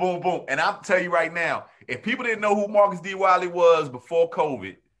 boom, boom, boom. And I'll tell you right now, if people didn't know who Marcus D. Wiley was before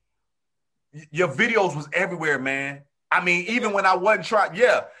COVID, your videos was everywhere, man. I mean, even when I wasn't trying,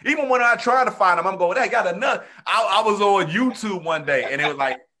 even when I tried to find him, I'm going, hey, got another. I was on YouTube one day, and it was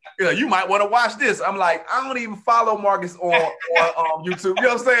like, you might want to watch this. I'm like, I don't even follow Marcus on YouTube. You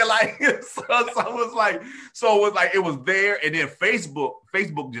know what I'm saying? Like, so it was like it was there, and then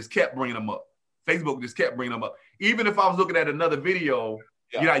Facebook just kept bringing them up. Even if I was looking at another video,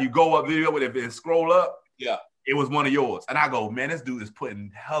 you know, you go up video with it and scroll up. Yeah, it was one of yours, and I go, man, this dude is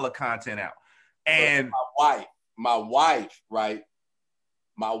putting hella content out. And my wife, right?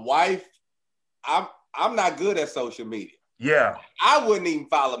 My wife, I'm not good at social media. Yeah. I wouldn't even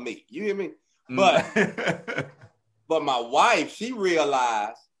follow me. You hear me? But but my wife, she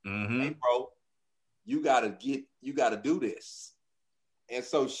realized, hey, bro, you gotta do this. And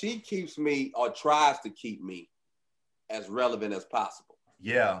so she keeps me, or tries to keep me, as relevant as possible.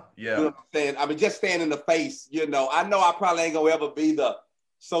 Yeah. You know what I'm saying? I mean, just staying in the face, you know. I know I probably ain't gonna ever be the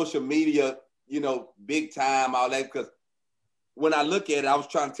social media, you know, big time, all that, because when I look at it, I was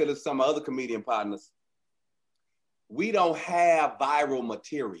trying to tell some of my other comedian partners, we don't have viral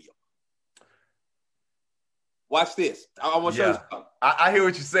material. Watch this. I want to show you something. I hear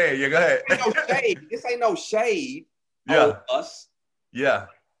what you're saying. Yeah, go ahead. This ain't no shade on us. Yeah.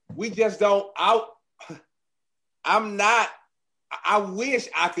 We just don't I'm not, I wish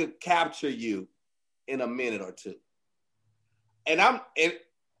I could capture you in a minute or two. And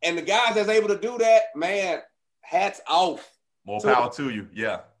and the guys that's able to do that, man, hats off. More power to you.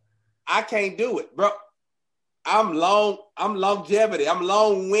 Yeah. I can't do it, bro. I'm longevity. I'm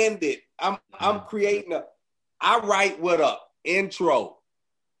long-winded. I'm creating I write with a intro,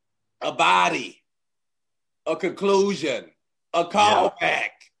 a body, a conclusion, a callback,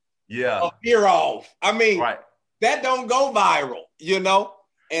 a veer off. I mean, that don't go viral, you know?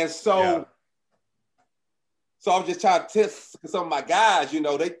 And so I'm just trying to test some of my guys, you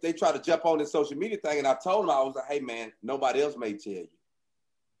know, they try to jump on this social media thing. And I told them, I was like, hey man, nobody else may tell you,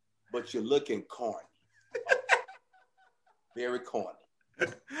 but you're looking corny. Very corny.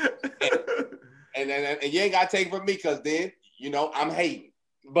 And you ain't got to take it from me because then, I'm hating.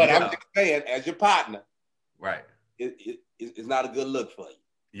 But I'm just saying, as your partner, right, it's not a good look for you.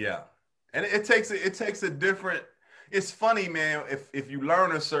 Yeah. And it takes a different, it's funny, man, if you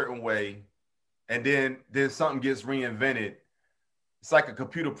learn a certain way and then something gets reinvented, it's like a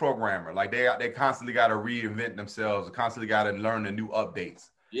computer programmer. Like they constantly got to reinvent themselves, constantly got to learn the new updates.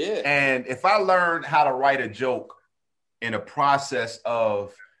 Yeah. And if I learned how to write a joke in a process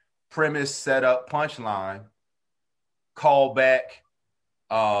of premise, setup, punchline, callback,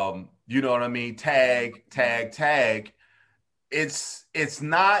 you know what I mean, tag, it's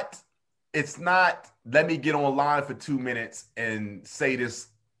not let me get online for 2 minutes and say this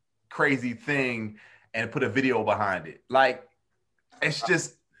crazy thing and put a video behind it. Like, it's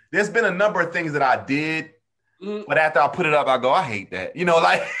just, there's been a number of things that I did, but after I put it up, I go, I hate that.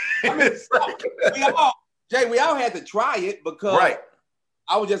 Like, we all had to try it because right.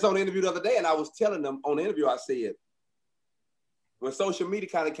 I was just on the interview the other day and I was telling them on the interview, I said, when social media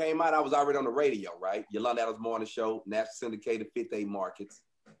kind of came out, I was already on the radio, right? Yolanda Adams Morning Show, national syndicated, 58 markets.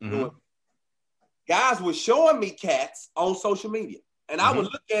 Mm-hmm. Guys were showing me cats on social media. And I would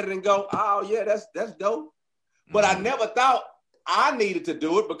look at it and go, oh, yeah, that's dope. But I never thought I needed to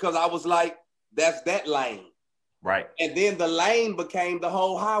do it because I was like, that's that lane. Right. And then the lane became the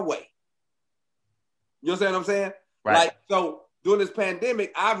whole highway. You understand what I'm saying? Right. Like, so during this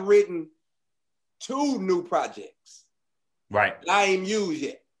pandemic, I've written 2 new projects. Right. That I ain't used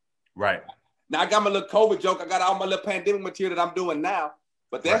yet. Right. Now I got my little COVID joke. I got all my little pandemic material that I'm doing now.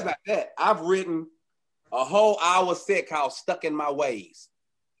 But that's not that. I've written a whole hour set called Stuck in My Ways.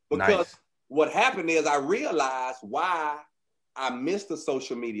 Because what happened is I realized why I missed the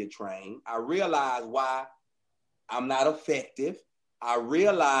social media train. I realized why I'm not effective. I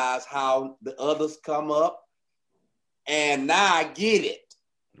realized how the others come up. And now I get it.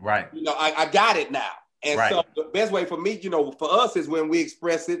 Right. I got it now. And so the best way for me, for us is when we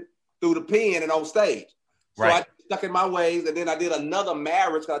express it through the pen and on stage. So I Stuck in My Ways, and then I did another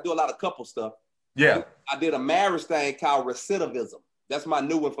marriage, because I do a lot of couple stuff. Yeah. I did a marriage thing called recidivism. That's my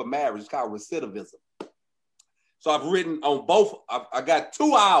new one for marriage. It's called recidivism. So I've written on both. I got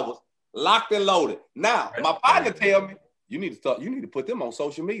 2 hours locked and loaded. Now, my partner tell me, you need to put them on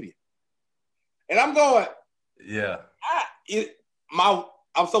social media. And I'm going, yeah.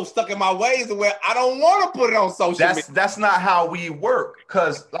 I'm so stuck in my ways where I don't want to put it on social media. That's not how we work.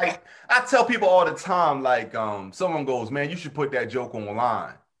 Because, like, I tell people all the time, like, someone goes, man, you should put that joke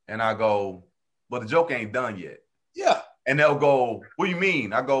online. And I go, but the joke ain't done yet. Yeah. And they'll go, what do you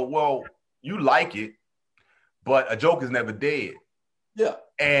mean? I go, well, you like it, but a joke is never dead. Yeah.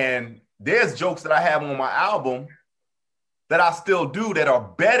 And there's jokes that I have on my album that I still do that are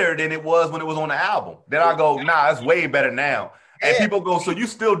better than it was when it was on the album. Then I go, nah, it's way better now. And people go, so you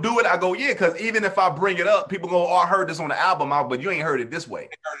still do it? I go, yeah, because even if I bring it up, people go, oh, I heard this on the album, but you ain't heard it this way.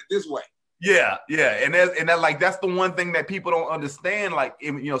 I heard it this way. Yeah. And that, like, that's the one thing that people don't understand. Like,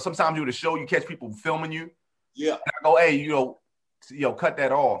 sometimes you at a show, you catch people filming you. Yeah. And I go, hey, cut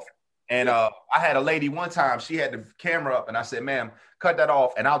that off. And I had a lady one time, she had the camera up, and I said, ma'am, cut that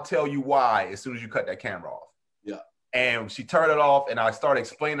off, and I'll tell you why as soon as you cut that camera off. Yeah. And she turned it off, and I started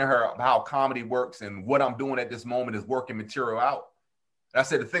explaining to her how comedy works and what I'm doing at this moment is working material out. And I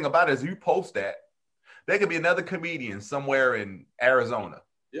said, the thing about it is you post that, there could be another comedian somewhere in Arizona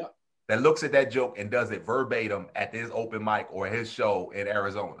that looks at that joke and does it verbatim at his open mic or his show in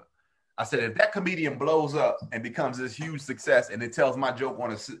Arizona. I said, if that comedian blows up and becomes this huge success and it tells my joke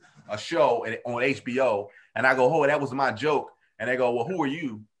on a show on HBO, and I go, oh, that was my joke. And they go, well, who are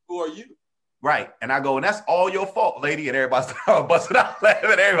you? Who are you? Right. And I go, and that's all your fault, lady. And everybody started busting out laughing.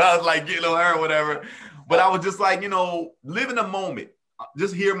 Everybody was like, getting on her or whatever. But I was just like, live in the moment.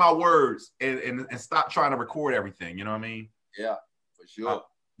 Just hear my words and stop trying to record everything. You know what I mean? Yeah, for sure.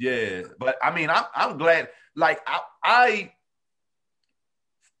 Yeah. But I mean, I'm glad. Like, I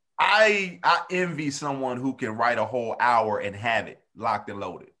envy someone who can write a whole hour and have it locked and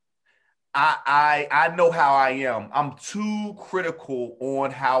loaded. I know how I am. I'm too critical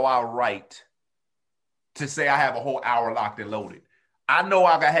on how I write to say I have a whole hour locked and loaded. I know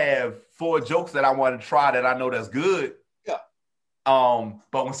I can have 4 jokes that I want to try that I know that's good. Yeah.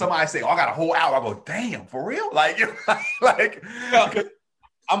 But when somebody say, oh, I got a whole hour, I go, damn, for real? Like,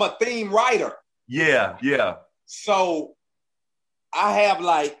 I'm a theme writer. Yeah. So I have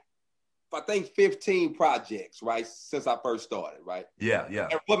I think 15 projects, right, since I first started, right? Yeah.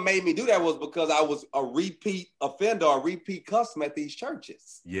 And what made me do that was because I was a repeat offender, a repeat customer at these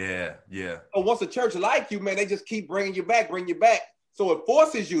churches. Yeah. So once a church like you, man, they just keep bringing you back. So it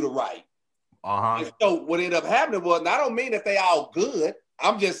forces you to write. Uh-huh. And so what ended up happening was, and I don't mean that they all good.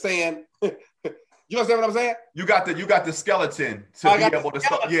 I'm just saying You understand what I'm saying? You got the skeleton to be able to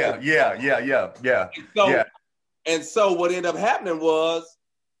start. Yeah. And so what ended up happening was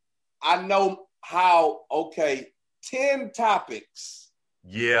I know how, 10 topics.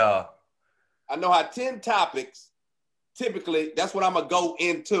 Yeah. I know how 10 topics, typically, that's what I'm going to go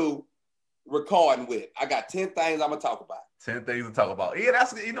into recording with. I got 10 things I'm going to talk about. 10 things to talk about. Yeah,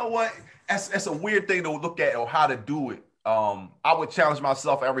 that's, you know what? That's a weird thing to look at or how to do it. I would challenge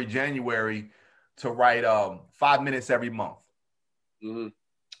myself every January to write 5 minutes every month. Mm-hmm.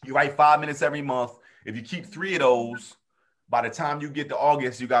 You write 5 minutes every month. If you keep 3 of those, by the time you get to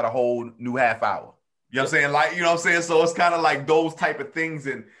August, you got a whole new half hour. You know what I'm saying? Like, you know what I'm saying? So it's kind of like those type of things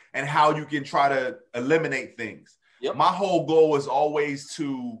and how you can try to eliminate things. Yep. My whole goal is always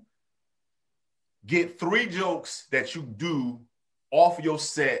to get 3 jokes that you do off your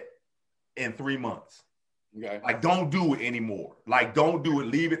set in 3 months. Okay. Like, don't do it anymore. Like, don't do it.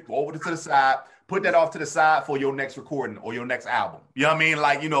 Leave it over to the side. Put that off to the side for your next recording or your next album. You know what I mean?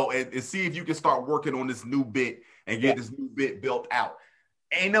 Like, you know, and see if you can start working on this new bit and get this new bit built out.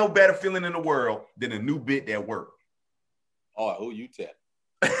 Ain't no better feeling in the world than a new bit that worked. Oh, who you tell?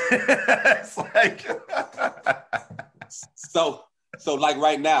 It's like so like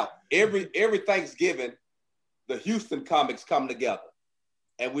right now, every Thanksgiving, the Houston comics come together,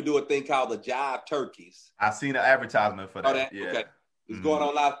 and we do a thing called the Jive Turkeys. I seen an advertisement for that. Oh, that? Yeah, okay. It's going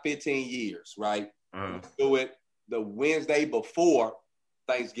on now 15 years, right? We do it the Wednesday before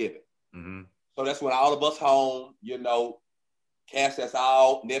Thanksgiving. Mm-hmm. So that's when all of us home, you know, Cass, that's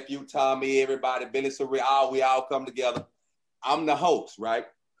all, nephew Tommy, everybody, Billy Surreal, we all come together. I'm the host, right?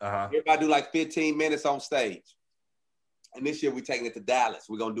 Uh-huh. Everybody do like 15 minutes on stage. And this year we're taking it to Dallas.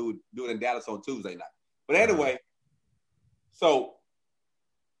 We're going to do it in Dallas on Tuesday night. But anyway, so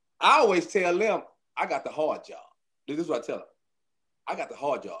I always tell them, I got the hard job. This is what I tell them. I got the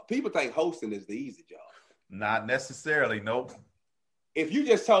hard job. People think hosting is the easy job. Not necessarily, nope. If you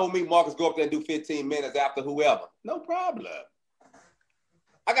just told me, Marcus, go up there and do 15 minutes after whoever, no problem.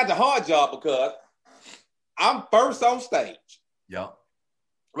 I got the hard job because I'm first on stage. Yep.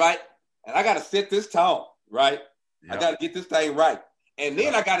 Right? And I got to set this tone, right? Yep. I got to get this thing right. And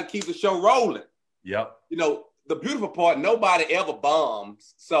then I got to keep the show rolling. Yep. You know, the beautiful part, nobody ever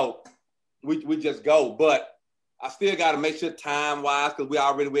bombs. So we just go. But I still got to make sure time-wise, because we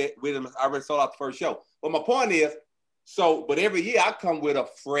already sold out the first show. But my point is, but every year I come with a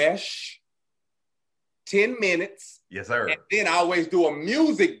fresh 10 minutes. Yes, sir. And then I always do a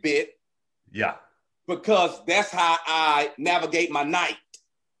music bit. Yeah. Because that's how I navigate my night.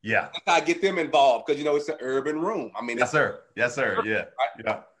 Yeah. That's how I get them involved, because, you know, it's an urban room. I mean, yes, sir. Yes, sir. Yeah. Right?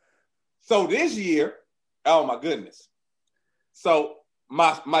 Yeah. So this year, oh, my goodness. So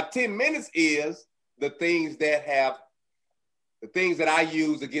my 10 minutes is the things that I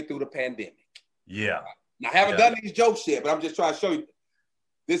use to get through the pandemic. Yeah. Now, I haven't done these jokes yet, but I'm just trying to show you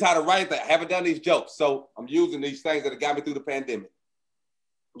this is how to write that. I haven't done these jokes. So I'm using these things that have got me through the pandemic.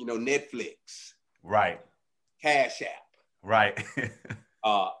 You know, Netflix. Right. Cash App. Right.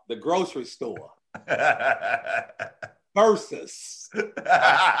 The grocery store. Versus.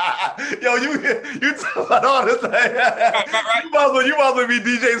 Yo, you talk about all this. Right. You might as well be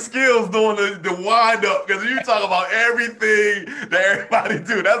DJ Skills doing the wind up, because you talk about everything that everybody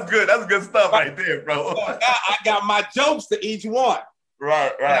do. That's good. That's good stuff right there, bro. So now I got my jokes to each one.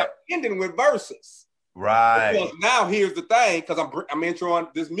 Right. And I'm ending with verses. Right. Because now here's the thing, because I'm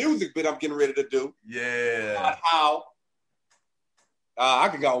introing this music bit I'm getting ready to do. Yeah. How I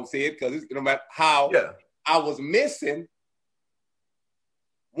can go and see it, because no matter how I was missing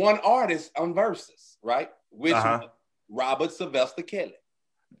one artist on verses, right? Which was Robert Sylvester Kelly.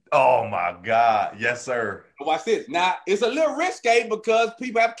 Oh my God. Yes, sir. Watch this. Now it's a little risque because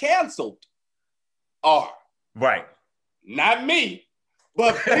people have canceled Right. Not me.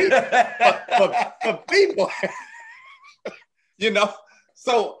 But people, you know,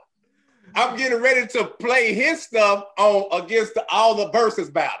 so I'm getting ready to play his stuff against all the versus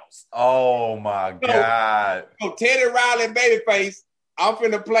battles. Oh my God. So Teddy Riley and Babyface, I'm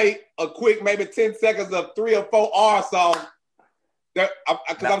finna play a quick, maybe 10 seconds of 3 or 4 R songs.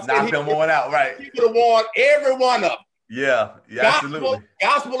 Knock them one out, right? He would have won every one of them. Yeah, absolutely.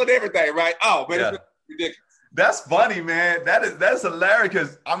 Gospel and everything, right? Oh, man, it's ridiculous. That's funny, man. That's hilarious.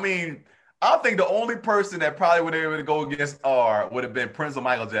 Because I mean, I think the only person that probably would have been able to go against R would have been Prince or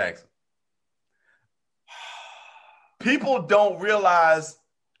Michael Jackson. People don't realize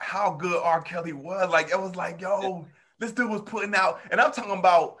how good R. Kelly was. Like, it was like, yo, this dude was putting out, and I'm talking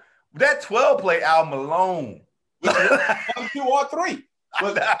about that 12 play album alone. 1, 2, or 3.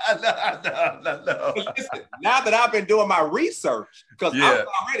 But, no. Listen, now that I've been doing my research, because I was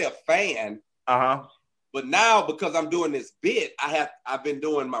already a fan Uh-huh. But now, because I'm doing this bit, I've been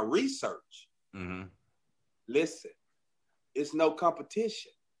doing my research. Mm-hmm. Listen, it's no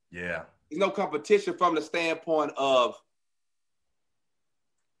competition. Yeah. It's no competition from the standpoint of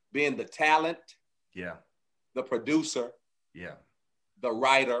being the talent, Yeah. the producer, Yeah. the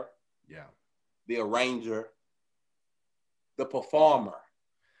writer, Yeah. the arranger, the performer.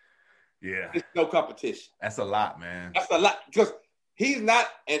 Yeah. It's no competition. That's a lot, man. That's a lot. Because he's not,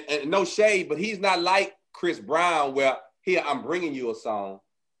 and no shade, but he's not like Chris Brown, where here I'm bringing you a song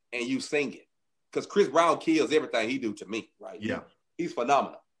and you sing it. Because Chris Brown kills everything he do to me, right? Yeah. He's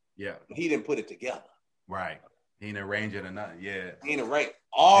phenomenal. Yeah. He didn't put it together. Right. He didn't arrange it or nothing. Yeah. He didn't arrange.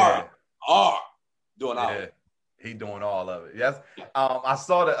 Doing all of it. He doing all of it. Yes. I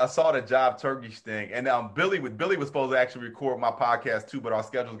saw the Jive Turkeys thing, and Billy was supposed to actually record my podcast too, but our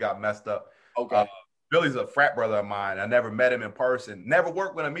schedules got messed up. Okay. Billy's a frat brother of mine. I never met him in person, never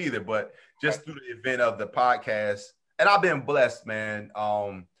worked with him either, but just through the event of the podcast, and I've been blessed, man.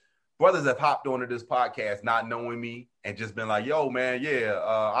 Brothers have hopped onto this podcast not knowing me and just been like, yo, man, yeah,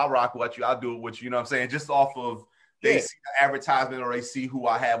 I'll rock with you. I'll do it with you. You know what I'm saying? Just off of they see the advertisement or they see who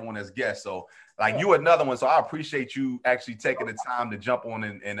I have on as guest. So like you another one. So I appreciate you actually taking the time to jump on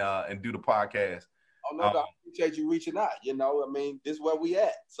and do the podcast. Oh, no, I appreciate you reaching out. You know, I mean, this is where we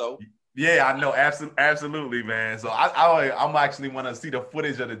at. So yeah, I know. Absolutely, man. So I'm actually want to see the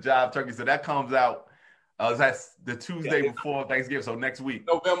footage of the Jive Turkey. So that comes out. That's the Tuesday before Thanksgiving. So next week.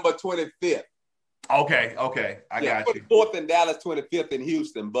 November 25th. Okay. I got you. 24th in Dallas, 25th in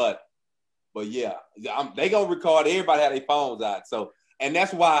Houston. But yeah, they going to record. Everybody have their phones out. So, and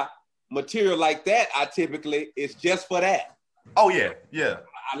that's why material like that, I typically, it's just for that. Oh, yeah. Yeah.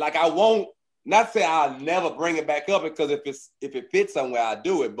 I won't, not say I'll never bring it back up, because if it fits somewhere, I'll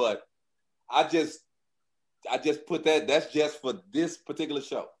do it. But I just put that's just for this particular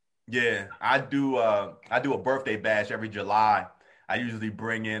show. Yeah, I do a birthday bash every July. I usually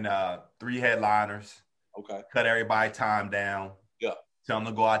bring in 3 headliners. Okay. Cut everybody time down. Yeah. Tell them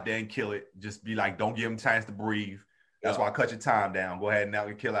to go out there and kill it. Just be like, don't give them chance to breathe. That's why I cut your time down. Go ahead and now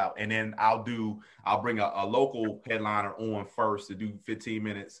kill out. And then I'll bring a local headliner on first to do 15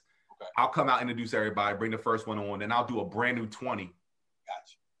 minutes. Okay. I'll come out, introduce everybody, bring the first one on. Then I'll do a brand new 20. Gotcha.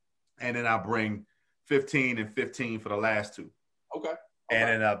 And then I'll bring 15 and 15 for the last 2. Okay.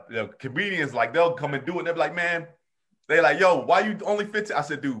 And then the comedians, like, they'll come and do it. And they'll be like, man, they like, yo, why you only 15? I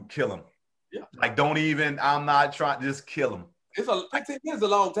said, dude, kill him. Yeah. Like, don't even, I'm not trying, just kill him. It's a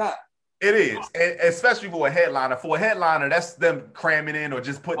long time. It is. And especially for a headliner. For a headliner, that's them cramming in or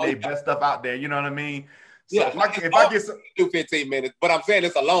just putting their best stuff out there. You know what I mean? So yeah. if I get some. Do 15 minutes, but I'm saying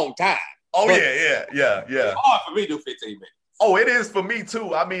it's a long time. Oh, yeah. It's hard for me to do 15 minutes. Oh, it is for me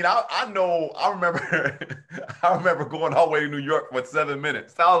too. I mean, I know. I remember, I remember going all the way to New York for 7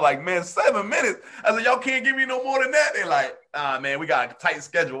 minutes. I was like, man, 7 minutes. I said, y'all can't give me no more than that. They're like, man, we got a tight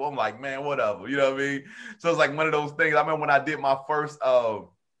schedule. I'm like, man, whatever. You know what I mean? So it's like one of those things. I remember when I did my first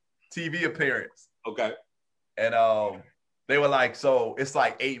TV appearance. Okay. And they were like, so it's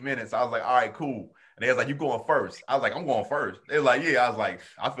like 8 minutes. I was like, all right, cool. And they was like, you going first? I was like, I'm going first. They was like, yeah. I was like,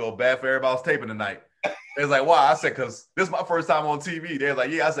 I feel bad for everybody else taping tonight. They was like, why? I said, because this is my first time on TV. They was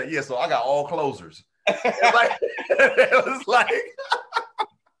like, yeah. I said, yeah, so I got all closers. It was like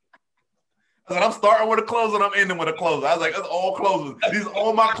I said, I'm starting with a closer and I'm ending with a closer. I was like, that's all closers. These are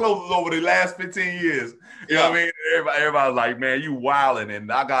all my closers over the last 15 years. You know what I mean? Everybody was like, man, you wilding.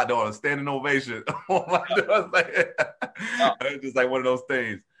 And I got on a standing ovation. It's just like one of those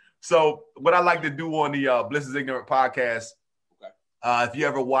things. So what I like to do on the Bliss is Ignorant podcast, if you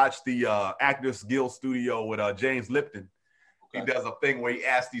ever watch the Actors Guild Studio with James Lipton, he does a thing where he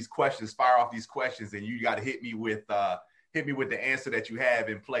asks these questions, fire off these questions, and you got to hit me with the answer that you have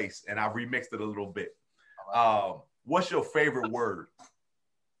in place. And I've remixed it a little bit. What's your favorite word?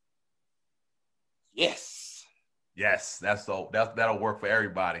 Yes. Yes, that'll work for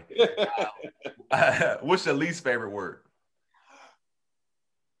everybody. What's your least favorite word?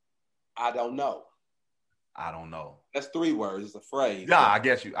 I don't know. I don't know. That's 3 words. It's a phrase. Yeah, I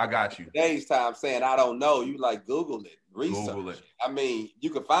got you. Today's time saying I don't know, you like Google it, research. Google it. I mean, you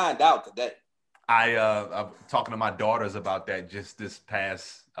can find out today. I'm talking to my daughters about that just this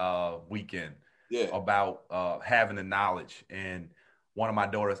past weekend. Yeah. About having the knowledge, and one of my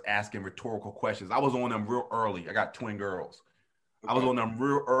daughters asking rhetorical questions. I was on them real early. I got twin girls. Okay. I was on them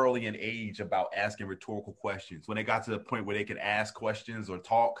real early in age about asking rhetorical questions. When they got to the point where they could ask questions or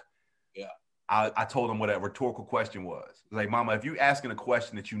talk, yeah, I told them what a rhetorical question was. Like, Mama, if you asking a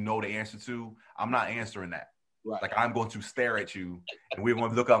question that you know the answer to, I'm not answering that. Right. Like I'm going to stare at you, and we're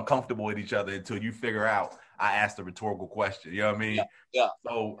going to look uncomfortable at each other until you figure out I asked a rhetorical question. You know what I mean? Yeah. Yeah.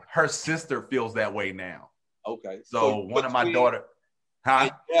 So her sister feels that way now. Okay. So one of my daughter,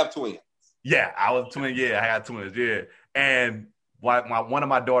 huh? You have twins. Yeah, I was twin. Yeah, I had twins. Yeah, and one of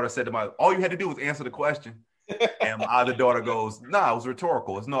my daughters said to my, all you had to do was answer the question. And my other daughter goes, no, it was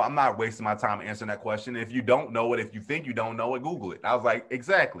rhetorical. It's no, I'm not wasting my time answering that question. If you don't know it, if you think you don't know it, Google it. I was like,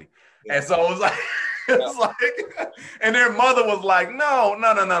 exactly. Yeah. And so it was like, it's like, and their mother was like, no,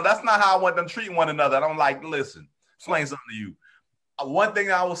 that's not how I want them treating one another. And I'm like, listen, explain something to you. One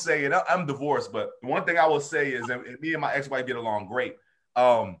thing I will say, and I'm divorced, but one thing I will say is, and me and my ex-wife get along great.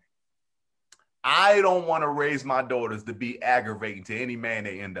 I don't want to raise my daughters to be aggravating to any man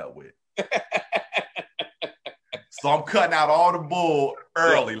they end up with. So I'm cutting out all the bull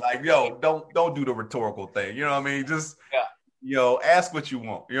early. Like, yo, don't do the rhetorical thing. You know what I mean? Just, ask what you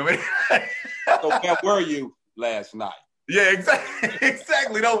want. You know what I mean? So where were you last night? Yeah,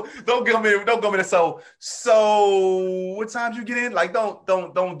 exactly. Don't come in. So what time did you get in? Like, don't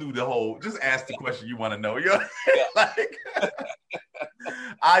do the whole. Just ask the question you want to know. You know? Like,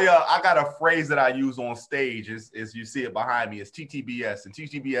 I got a phrase that I use on stage. Is you see it behind me. It's TTBS, and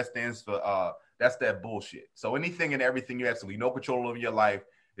TTBS stands for that's that bullshit. So anything and everything you absolutely no control over your life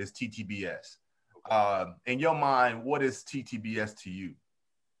is TTBS. In your mind, what is TTBS to you?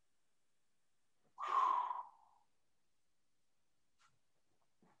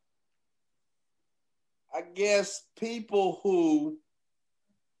 I guess people who,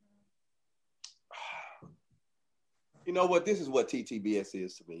 you know what, this is what TTBS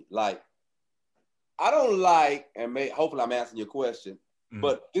is to me. Like, I don't like, and hopefully I'm answering your question,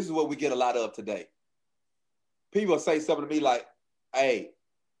 but this is what we get a lot of today. People say something to me like, hey,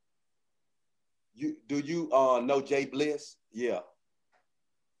 do you know Jay Bliss? Yeah.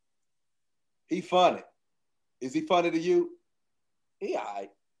 He funny. Is he funny to you? He all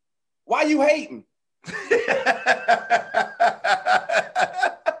right. Why you hating?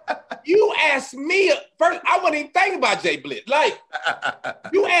 You asked me first. I wasn't even thinking about Jay Bliss. Like,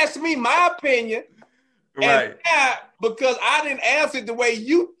 you asked me my opinion, right? And now, because I didn't answer it the way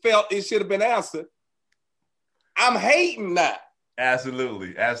you felt it should have been answered, I'm hating now.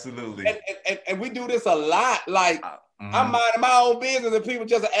 Absolutely. And we do this a lot. Like, I'm minding my own business, and people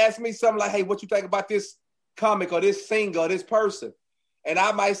just ask me something like, "Hey, what you think about this comic or this singer or this person?" And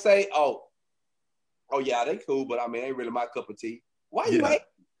I might say, "Oh yeah, they cool, but I mean, ain't really my cup of tea." Why you hating?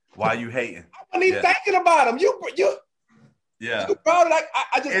 Why you hating? I wasn't even thinking about them. You brought it like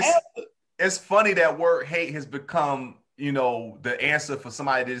I just answered. It's funny that word hate has become, the answer for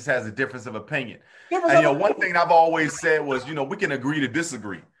somebody that just has a difference of opinion. And one thing I've always said was, we can agree to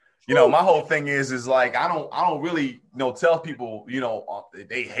disagree. My whole thing is like I don't really tell people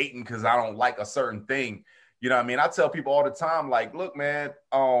they hating because I don't like a certain thing. You know what I mean? I tell people all the time, like, look, man,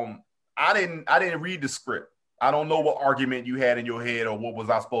 I didn't read the script. I don't know what argument you had in your head or what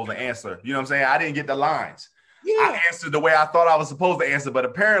was I supposed to answer. You know what I'm saying? I didn't get the lines. Yeah. I answered the way I thought I was supposed to answer, but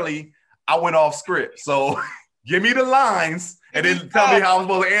apparently I went off script. So give me the lines and then tell me how I'm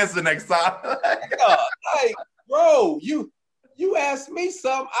supposed to answer next time. Like, bro, you ask me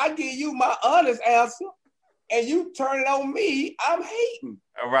something, I give you my honest answer, and you turn it on me, I'm hating.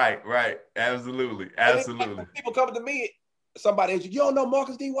 Right. Absolutely. People come to me, somebody else, you don't know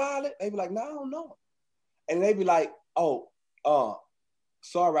Marcus D. Wiley? They be like, no, I don't know him. And they be like,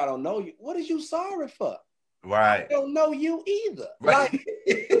 sorry, I don't know you. What is you sorry for? Right. I don't know you either. Right. Like,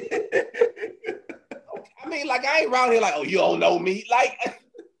 I mean, like, I ain't around here like, you don't know me. Like,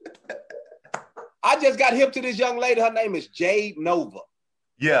 I just got hip to this young lady. Her name is Jade Nova.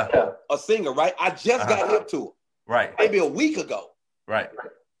 Yeah. A singer, right? I just got hip to her. Right. Maybe a week ago. Right.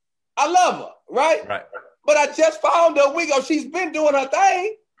 I love her, right? Right. But I just found her a week ago. She's been doing her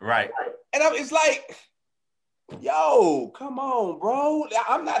thing. Right. And it's like, yo, come on, bro.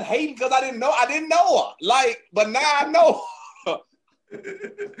 I'm not hating because I didn't know her. Like, but now I know her.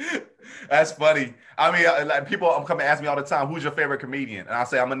 That's funny. I mean, like people come and ask me all the time, who's your favorite comedian? And I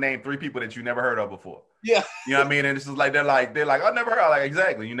say, I'm gonna name 3 people that you never heard of before. Yeah. You know what I mean? And this is like, they're like, I never heard of. Like,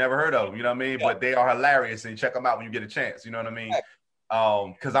 exactly. You never heard of them. You know what I mean? Yeah. But they are hilarious and check them out when you get a chance. You know what I mean?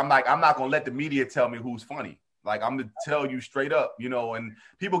 Because I'm not gonna let the media tell me who's funny. Like, I'm gonna tell you straight up, and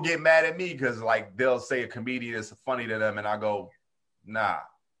people get mad at me because like they'll say a comedian is funny to them, and I go, nah,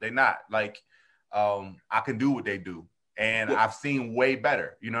 they're not. Like, I can do what they do. And I've seen way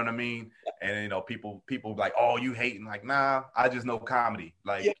better, you know what I mean? And people like, oh, you hating? Like, nah, I just know comedy.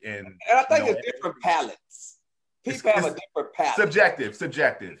 Like, and I think it's different palettes. People have a different palette.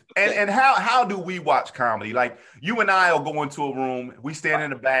 Subjective. And how do we watch comedy? Like, you and I will go into a room, we stand in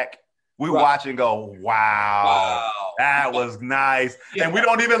the back, We watch and go, wow, that was nice. Yeah. And we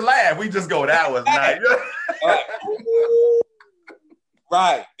don't even laugh. We just go, that was nice.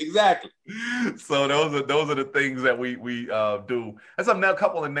 Right, exactly. So those are the things that we do. That's a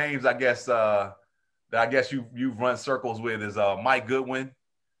couple of names, I guess, that I guess you've run circles with is Mike Goodwin.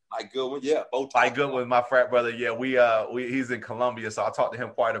 Mike Goodwin, yeah. Mike Goodwin, my frat brother. Yeah, he's in Colombia, so I talked to him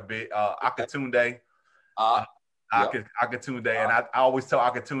quite a bit. Akatunde. Akatunde, and I always tell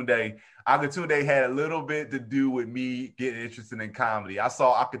Akatunde had a little bit to do with me getting interested in comedy. I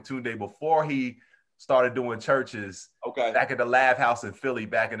saw Akatunde before he started doing churches back at the Laugh House in Philly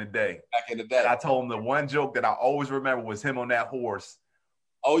back in the day. And I told him the one joke that I always remember was him on that horse.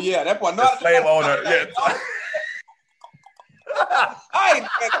 Oh, yeah, that one. The slave owner. Yeah.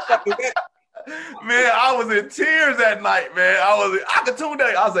 Man, I was in tears that night, man.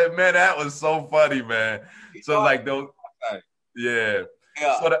 Akatunde. I was like, man, that was so funny, man. So like those, yeah.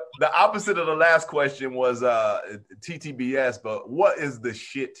 So the opposite of the last question was TTBS, but what is the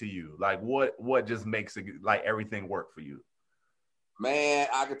shit to you? Like what just makes it like everything work for you? Man,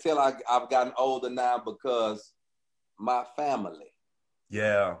 I can tell I've gotten older now because my family.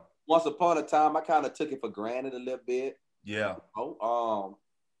 Yeah. Once upon a time, I kind of took it for granted a little bit. Yeah.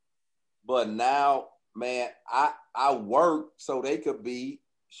 But now, man, I work so they could be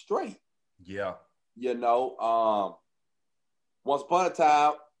straight. Yeah. You know, once upon a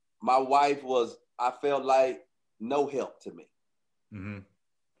time, my wife I felt like no help to me. Mm-hmm.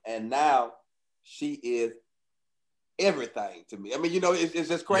 And now she is everything to me. I mean, you know, it's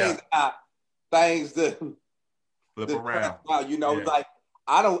just crazy how things flip around. You know, like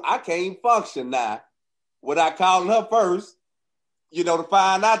I can't function now without calling her first, you know, to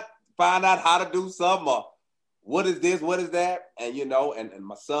find out how to do something or what is this, what is that? And, you know, and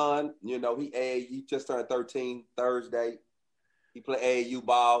my son, you know, he just turned 13 Thursday. He play AAU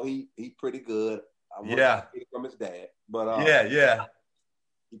ball. He pretty good. I want to get it from his dad. But yeah.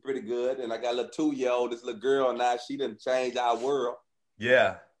 He pretty good. And I got a little 2-year-old, this little girl now. She done changed our world.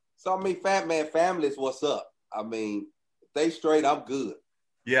 Yeah. So I mean, family is what's up. I mean, if they straight, I'm good.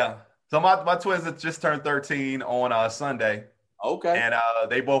 Yeah. So my twins have just turned 13 on Sunday. Okay. And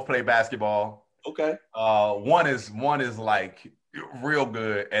they both play basketball. Okay. One is like real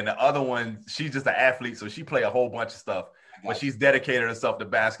good, and the other one, she's just an athlete, so she play a whole bunch of stuff. But she's dedicated herself to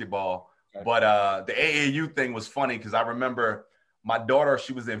basketball. Okay. But the AAU thing was funny because I remember my daughter,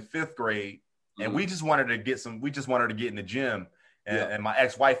 she was in 5th grade, and we just wanted her to get in the gym. And my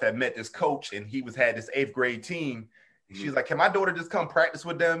ex-wife had met this coach, and he had this 8th grade team. She's like, can my daughter just come practice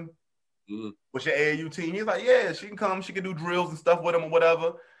with them? With your AAU team? He's like, yeah, she can come. She can do drills and stuff with them or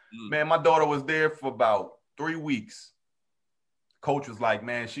whatever. Man, my daughter was there for about 3 weeks. Coach was like,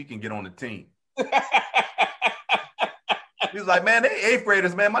 man, she can get on the team. He's like, man, they 8th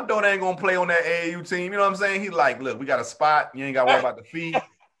graders, man. My daughter ain't going to play on that AAU team. You know what I'm saying? He's like, look, we got a spot. You ain't got to worry about the fee.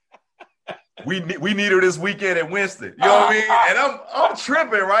 We need her this weekend at Winston. You know what I mean? And I'm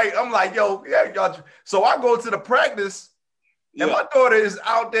tripping, right? I'm like, yo, yeah, y'all. So I go to the practice, and my daughter is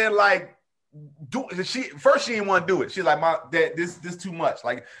out there like, she didn't want to do it. She's like, Dad, this too much.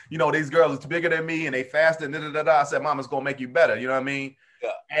 Like, you know, these girls are bigger than me and they faster and I said, Mama's gonna make you better. You know what I mean?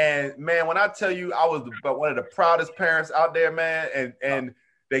 Yeah. And man, when I tell you, I was one of the proudest parents out there, man. And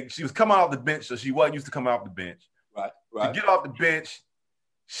she was coming off the bench, so she wasn't used to coming off the bench. Right. To get off the bench,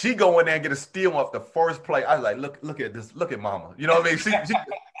 she go in there and get a steal off the first play. I was like, look at this, look at Mama. You know what I mean?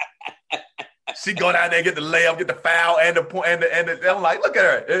 She go down there and get the layup, get the foul, and the point, and I'm like, look at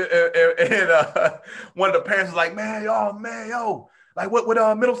her. And one of the parents was like, man, yo, like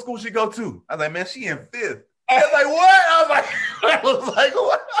what middle school she go to? I was like, man, she in 5th. I was like, what? I was like,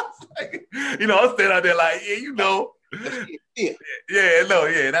 what? I was like, you know, I'm standing out there like, yeah, you know.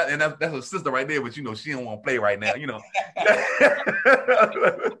 That's her sister right there, but you know, she don't want to play right now, you know.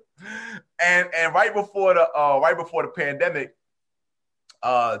 and right before the pandemic,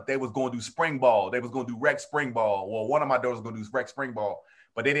 they was going to do spring ball. They was going to do rec spring ball. Well, one of my daughters was going to do rec spring ball,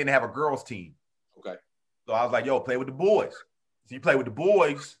 but they didn't have a girls team. Okay. So I was like, yo, play with the boys. So you play with the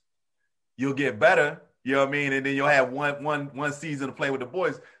boys, you'll get better. You know what I mean? And then you'll have one season to play with the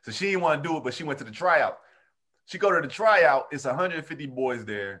boys. So she didn't want to do it, but she went to the tryout. She go to the tryout. It's 150 boys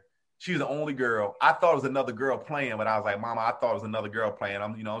there. She was the only girl. I thought it was another girl playing, but I was like, Mama, I thought it was another girl playing.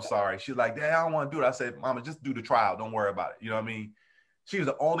 I'm sorry. She's like, Dad, I don't want to do it. I said, Mama, just do the tryout. Don't worry about it. You know what I mean? She was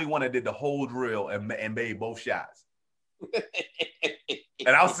the only one that did the whole drill and made both shots.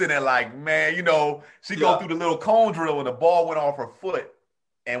 And I was sitting there like, man, you know, she go through the little cone drill and the ball went off her foot.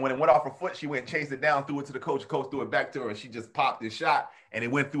 And when it went off her foot, she went and chased it down, threw it to the coach. The coach threw it back to her, and she just popped this shot, and it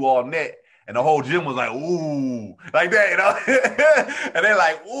went through all net. And the whole gym was like, ooh, like that, you know? And they're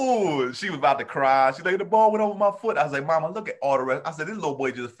like, ooh, she was about to cry. She's like, the ball went over my foot. I was like, Mama, look at all the rest. I said, this little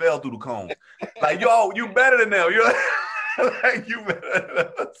boy just fell through the cones. Like, yo, you better than them. You're like, you better than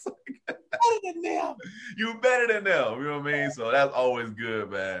them. Better than them. You better than them. You know what I mean? So that's always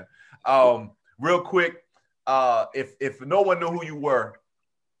good, man. Real quick, if no one knew who you were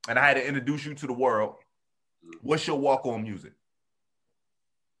and I had to introduce you to the world, what's your walk-on music?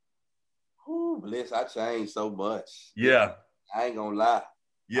 Ooh, Bliss, I changed so much. Yeah. I ain't gonna lie.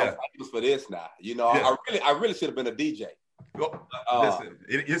 Yeah. I'm famous for this now. You know, yeah. I really should have been a DJ. Listen,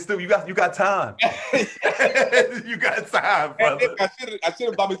 it's still you got time. You got time, brother. I should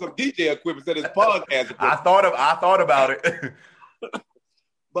have bought me some DJ equipment instead of this podcast equipment. I thought about it.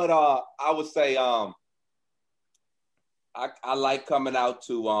 But I would say I like coming out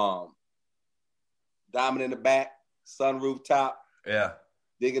to Diamond in the Back, Sunroof Top. Yeah.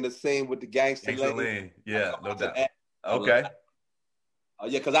 Digging the scene with the gangster lady. Yeah, no doubt. Okay.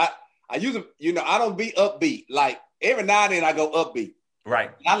 Yeah, because I usually, you know, I don't be upbeat. Like every now and then I go upbeat.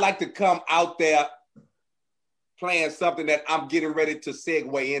 Right. I like to come out there playing something that I'm getting ready to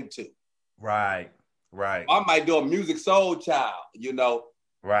segue into. Right. Right. I might do a Music Soul Child, you know.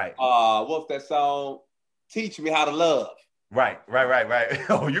 Right. What's that song? Teach Me How to Love. Right.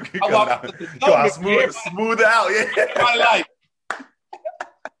 Oh, you can come out smooth out. Yeah. Like.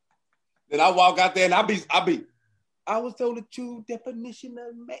 Then I walk out there and I was told the true definition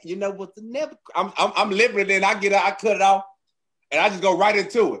of man. You know what's never. I'm living it, and I cut it off, and I just go right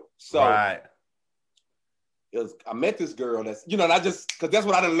into it. So right. I met this girl that's, you know, and I just, because that's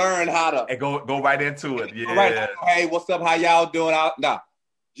what I done learned how to. And go right into it. Yeah. Right. Hey, what's up? How y'all doing?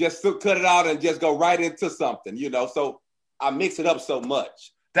 Just cut it out and just go right into something, you know. So I mix it up so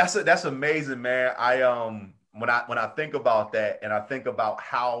much. That's amazing, man. When I think about that, and I think about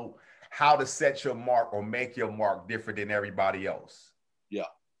how to set your mark or make your mark different than everybody else. Yeah.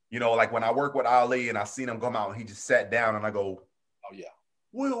 You know, like when I work with Ali and I seen him come out and he just sat down and I go, oh yeah.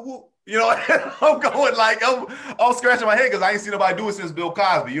 Woo. You know, I'm going like, I'm scratching my head because I ain't seen nobody do it since Bill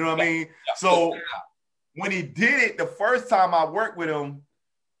Cosby. You know what I mean? Yeah. So when he did it, the first time I worked with him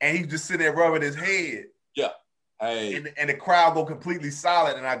and he's just sitting there rubbing his head. Yeah. Hey. And the crowd go completely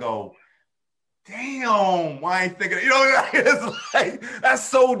silent and I go, damn, why ain't thinking, you know, it's like, that's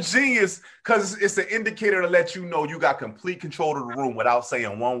so genius because it's an indicator to let you know you got complete control of the room without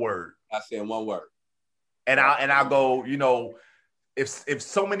saying one word. Not saying one word. And I go, you know, if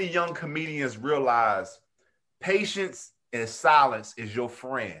so many young comedians realize patience and silence is your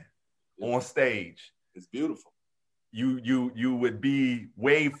friend on stage, it's beautiful. You would be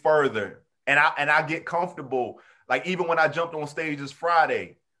way further. And I get comfortable. Like even when I jumped on stage this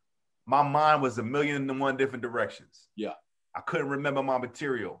Friday, my mind was 1,000,001 different directions. Yeah. I couldn't remember my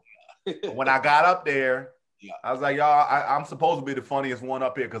material. When I got up there, yeah. I was like, y'all, I'm supposed to be the funniest one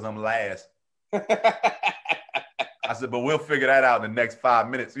up here because I'm last. I said, but we'll figure that out in the next 5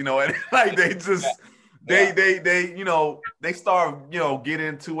 minutes. You know, and like they just they you know, they start, you know, get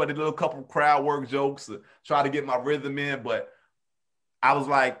into it, a little couple crowd work jokes, try to get my rhythm in. But I was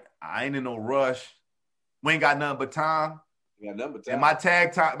like, I ain't in no rush. We ain't got nothing but time. And my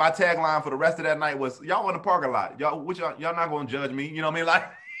tagline for the rest of that night was, y'all in the parking lot. Y'all not gonna judge me. You know what I mean? Like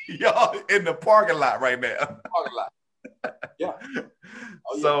y'all in the parking lot right now. Parking lot. Yeah.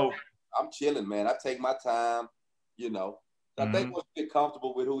 Oh, so yeah. I'm chilling, man. I take my time, you know. I think once you get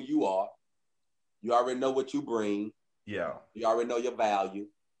comfortable with who you are, you already know what you bring. Yeah. You already know your value,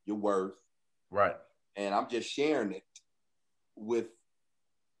 your worth. Right. And I'm just sharing it with,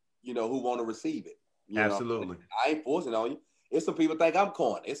 you know, who want to receive it. You Absolutely. know? I ain't forcing on you. It's some people think I'm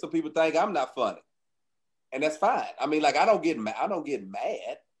corny. It's some people think I'm not funny, and that's fine. I mean, like I don't get mad.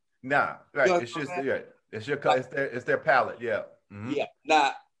 Nah, right. You know it's just it's their palate. Yeah. Mm-hmm. Yeah.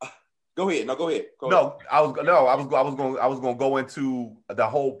 Nah. Go ahead. No, go ahead. I was going to go into the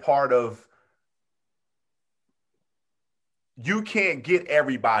whole part of you can't get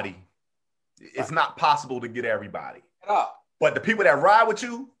everybody. It's not possible to get everybody. At all. But the people that ride with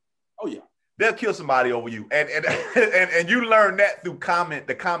you, oh yeah. They'll kill somebody over you. And you learn that through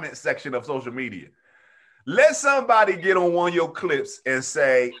the comment section of social media. Let somebody get on one of your clips and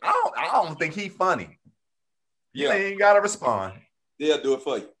say, I don't think he's funny. You ain't got to respond. They'll do it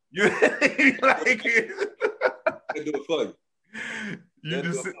for you. They'll do it for you.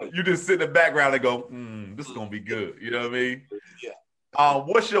 You just sit in the background and go, this is going to be good. You know what I mean? Yeah.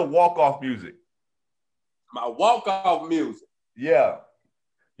 What's your walk-off music? My walk-off music? Yeah.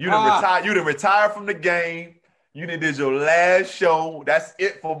 You done retired from the game. You done did your last show. That's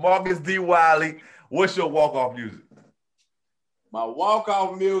it for Marcus D. Wiley. What's your walk-off music? My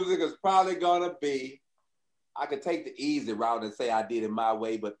walk-off music is probably gonna be. I could take the easy route and say I did it my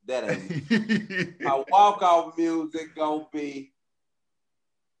way, but that ain't. My walk-off music gonna be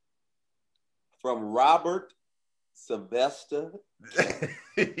from Robert Sylvester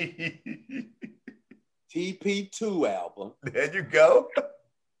TP2 album. There you go.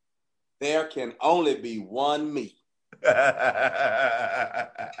 There Can Only Be One Me.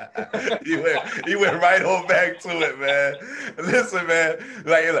 you went right on back to it, man. Listen, man.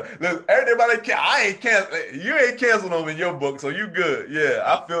 Look, everybody, you ain't canceled them in your book, so you good. Yeah,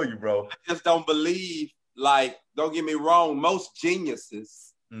 I feel you, bro. I just don't believe, don't get me wrong, most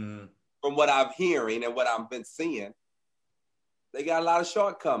geniuses, from what I'm hearing and what I've been seeing, they got a lot of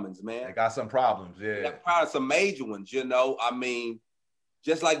shortcomings, man. They got some problems, yeah. They got probably some major ones, you know. I mean,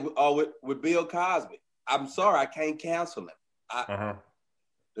 just like with Bill Cosby. I'm sorry, I can't cancel him.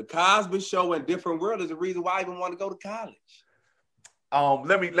 The Cosby Show and Different World is the reason why I even want to go to college.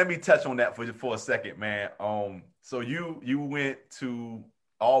 Let me touch on that for a second, man. So you went to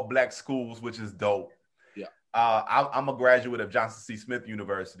all black schools, which is dope. Yeah. I'm a graduate of Johnson C. Smith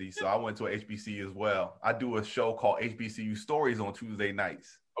University, so I went to a HBCU as well. I do a show called HBCU Stories on Tuesday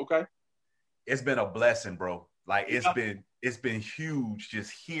nights. Okay. It's been a blessing, bro. Like it's been huge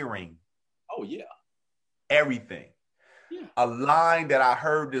just hearing. Oh yeah. Everything. Yeah. A line that I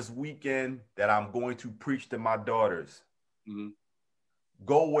heard this weekend that I'm going to preach to my daughters.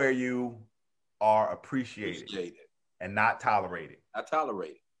 Go where you are appreciated. And not tolerated. Not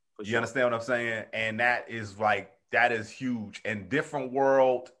tolerated. You understand what I'm saying? And that is huge. And Different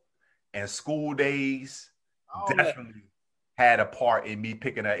World and School Days definitely had a part in me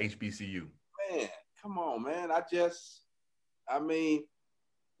picking an HBCU. Man, come on, man.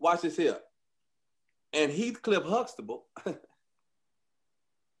 Watch this here. And Heathcliff Huxtable,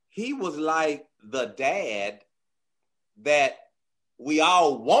 he was like the dad that we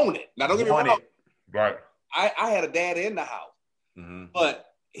all wanted. Now, don't get me wrong. Right. I had a dad in the house, but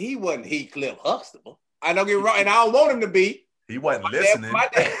he wasn't Heathcliff Huxtable. I don't get me wrong, and I don't want him to be. He wasn't listening. My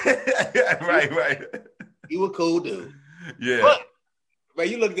dad. Right. He was a cool dude. Yeah. But man,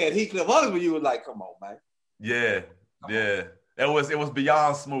 you looked at Heathcliff Huxtable, you was like, come on, man. Yeah. It was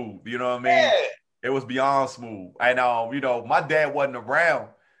beyond smooth. You know what I mean? Yeah. It was beyond smooth. And my dad wasn't around,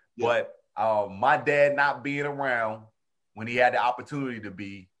 but my dad not being around when he had the opportunity to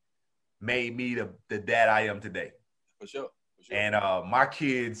be made me the dad I am today. For sure. And my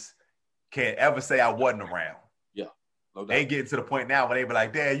kids can't ever say I wasn't around. Yeah. No doubt. They getting to the point now where they be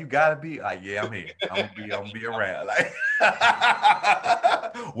like, Dad, you gotta be like, yeah, I'm here. I'm gonna be around. Like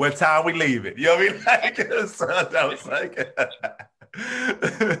what time we leave it? You know what I mean? Like, so that was like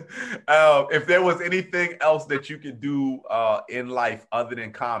if there was anything else that you could do in life other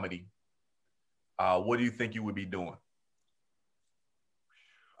than comedy, what do you think you would be doing?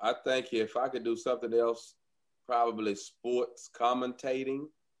 I think if I could do something else, probably sports commentating.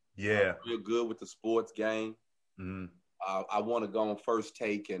 Yeah. I'm real good with the sports game. I want to go on First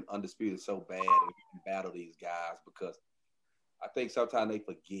Take and Undisputed so bad and battle these guys because I think sometimes they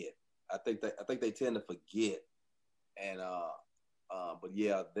forget. I think they tend to forget. And but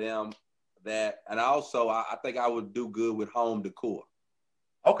yeah, and also I think I would do good with home decor.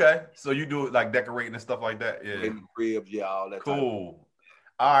 Okay, so you do it like decorating and stuff like that. Yeah, in the cribs, yeah, all that. Cool.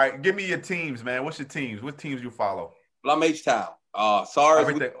 All right, give me your teams, man. What's your teams? What teams you follow? Well, I'm H-Town. Sorry,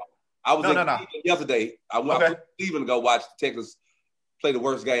 I was in Cleveland yesterday. I went to Cleveland to go watch Texas play the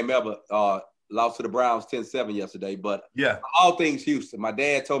worst game ever. Lost to the Browns 10-7 yesterday. But yeah, all things Houston. My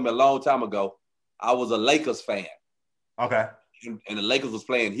dad told me a long time ago I was a Lakers fan. Okay. And the Lakers was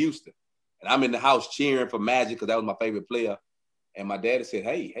playing Houston. And I'm in the house cheering for Magic because that was my favorite player. And my daddy said,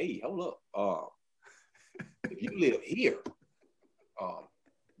 hey, hold up. If you live here,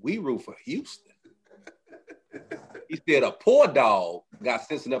 we root for Houston. He said a poor dog got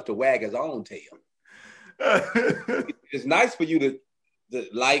sense enough to wag his own tail. It's nice for you to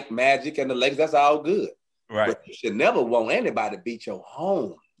like Magic and the Lakers. That's all good. Right. But you should never want anybody to beat your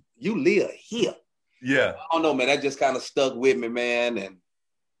home. You live here. Yeah. I don't know, man. That just kind of stuck with me, man. And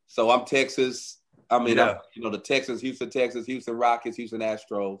so I'm Texas. I'm the Texans, Houston Rockets, Houston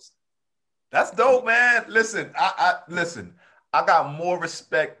Astros. That's dope, man. Listen, I got more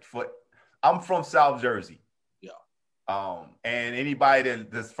respect for. I'm from South Jersey. Yeah. And anybody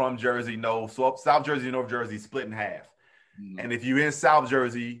that's from Jersey knows. So South Jersey and North Jersey split in half. And if you're in South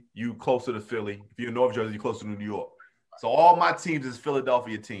Jersey, you closer to Philly. If you're in North Jersey, you're closer to New York. So all my teams is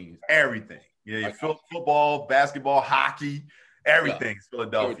Philadelphia teams. Everything. Yeah, football, basketball, hockey, everything's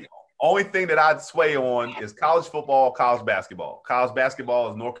Philadelphia. Only thing that I'd sway on is college football, college basketball. College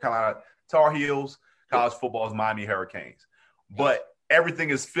basketball is North Carolina Tar Heels. College football is Miami Hurricanes. but everything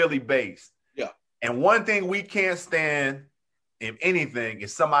is Philly based. Yeah. And one thing we can't stand in anything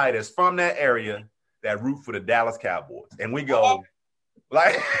is somebody that's from that area that root for the Dallas Cowboys. And we go,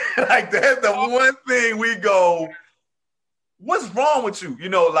 like that's the one thing we go, what's wrong with you? You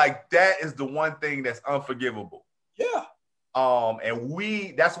know, like that is the one thing that's unforgivable. Yeah.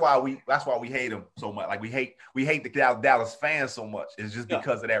 And that's why we hate them so much. Like we hate the Dallas fans so much. It's just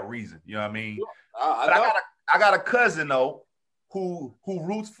because of that reason. You know what I mean? I got a cousin though who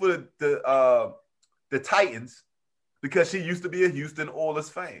roots for the Titans because she used to be a Houston Oilers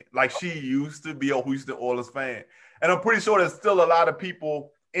fan. Like she used to be a Houston Oilers fan. And I'm pretty sure there's still a lot of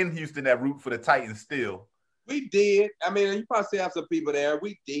people in Houston that root for the Titans still. We did. I mean, you probably still have some people there.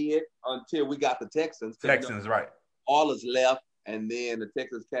 We did until we got the Texans. Texans, right. Oilers left, and then the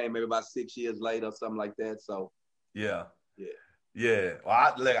Texans came maybe about 6 years later or something like that. So, yeah.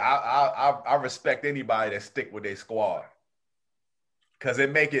 Well, I respect anybody that stick with their squad because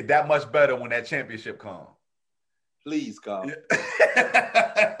it make it that much better when that championship comes. Please come.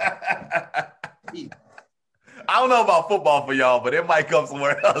 I don't know about football for y'all, but it might come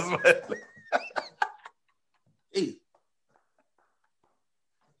somewhere else.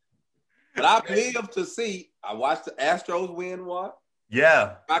 But I live to see. I watched the Astros win one.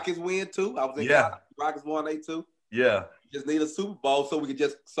 Yeah. Rockets win two. I was in California. Rockets won 8-2. Yeah. Just need a Super Bowl so we could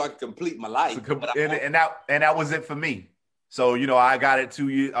just start to complete my life. And that was it for me. So, you know, I got it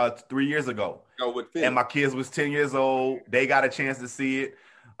 3 years ago. And my kids was 10 years old. They got a chance to see it.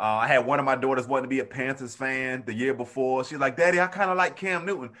 I had one of my daughters wanting to be a Panthers fan the year before. She's like, Daddy, I kind of like Cam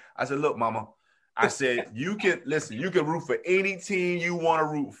Newton. I said, look, Mama. I said, you can root for any team you want to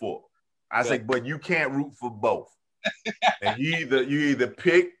root for. I said, but you can't root for both. And you either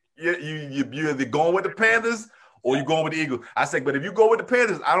pick, you're either going with the Panthers or you're going with the Eagles. I said, but if you go with the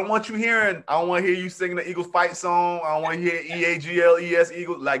Panthers, I don't want to hear you singing the Eagles fight song. I don't want to hear EAGLES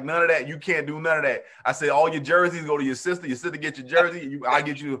Eagles, like none of that. You can't do none of that. I said, all your jerseys go to your sister. Your sister get your jersey. I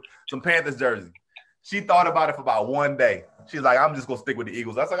get you some Panthers jersey. She thought about it for about one day. She's like, I'm just going to stick with the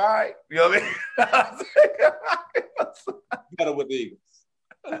Eagles. I was like, all right. You know what I mean? Better with the Eagles.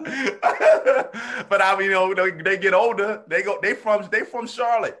 But I mean, you know, they get older. They from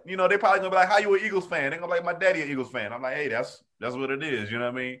Charlotte. You know, they probably gonna be like, "How you an Eagles fan?" They gonna be like, "My daddy an Eagles fan." I'm like, "Hey, that's what it is." You know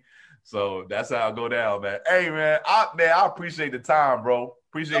what I mean? So that's how I go down, man. Hey, man, I appreciate the time, bro.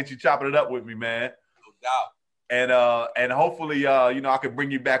 Appreciate you chopping it up with me, man. No doubt. And hopefully, you know, I can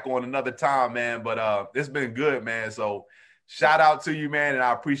bring you back on another time, man. But it's been good, man. So shout out to you, man, and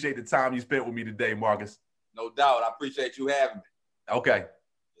I appreciate the time you spent with me today, Marcus. No doubt. I appreciate you having me. Okay.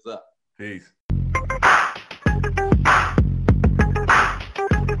 What's up? Peace.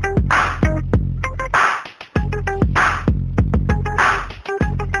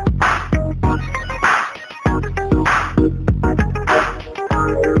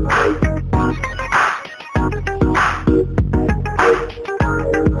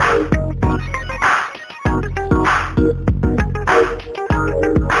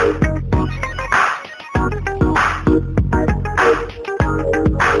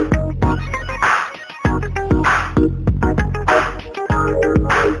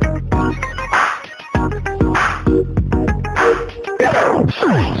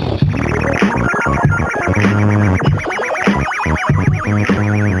 Right.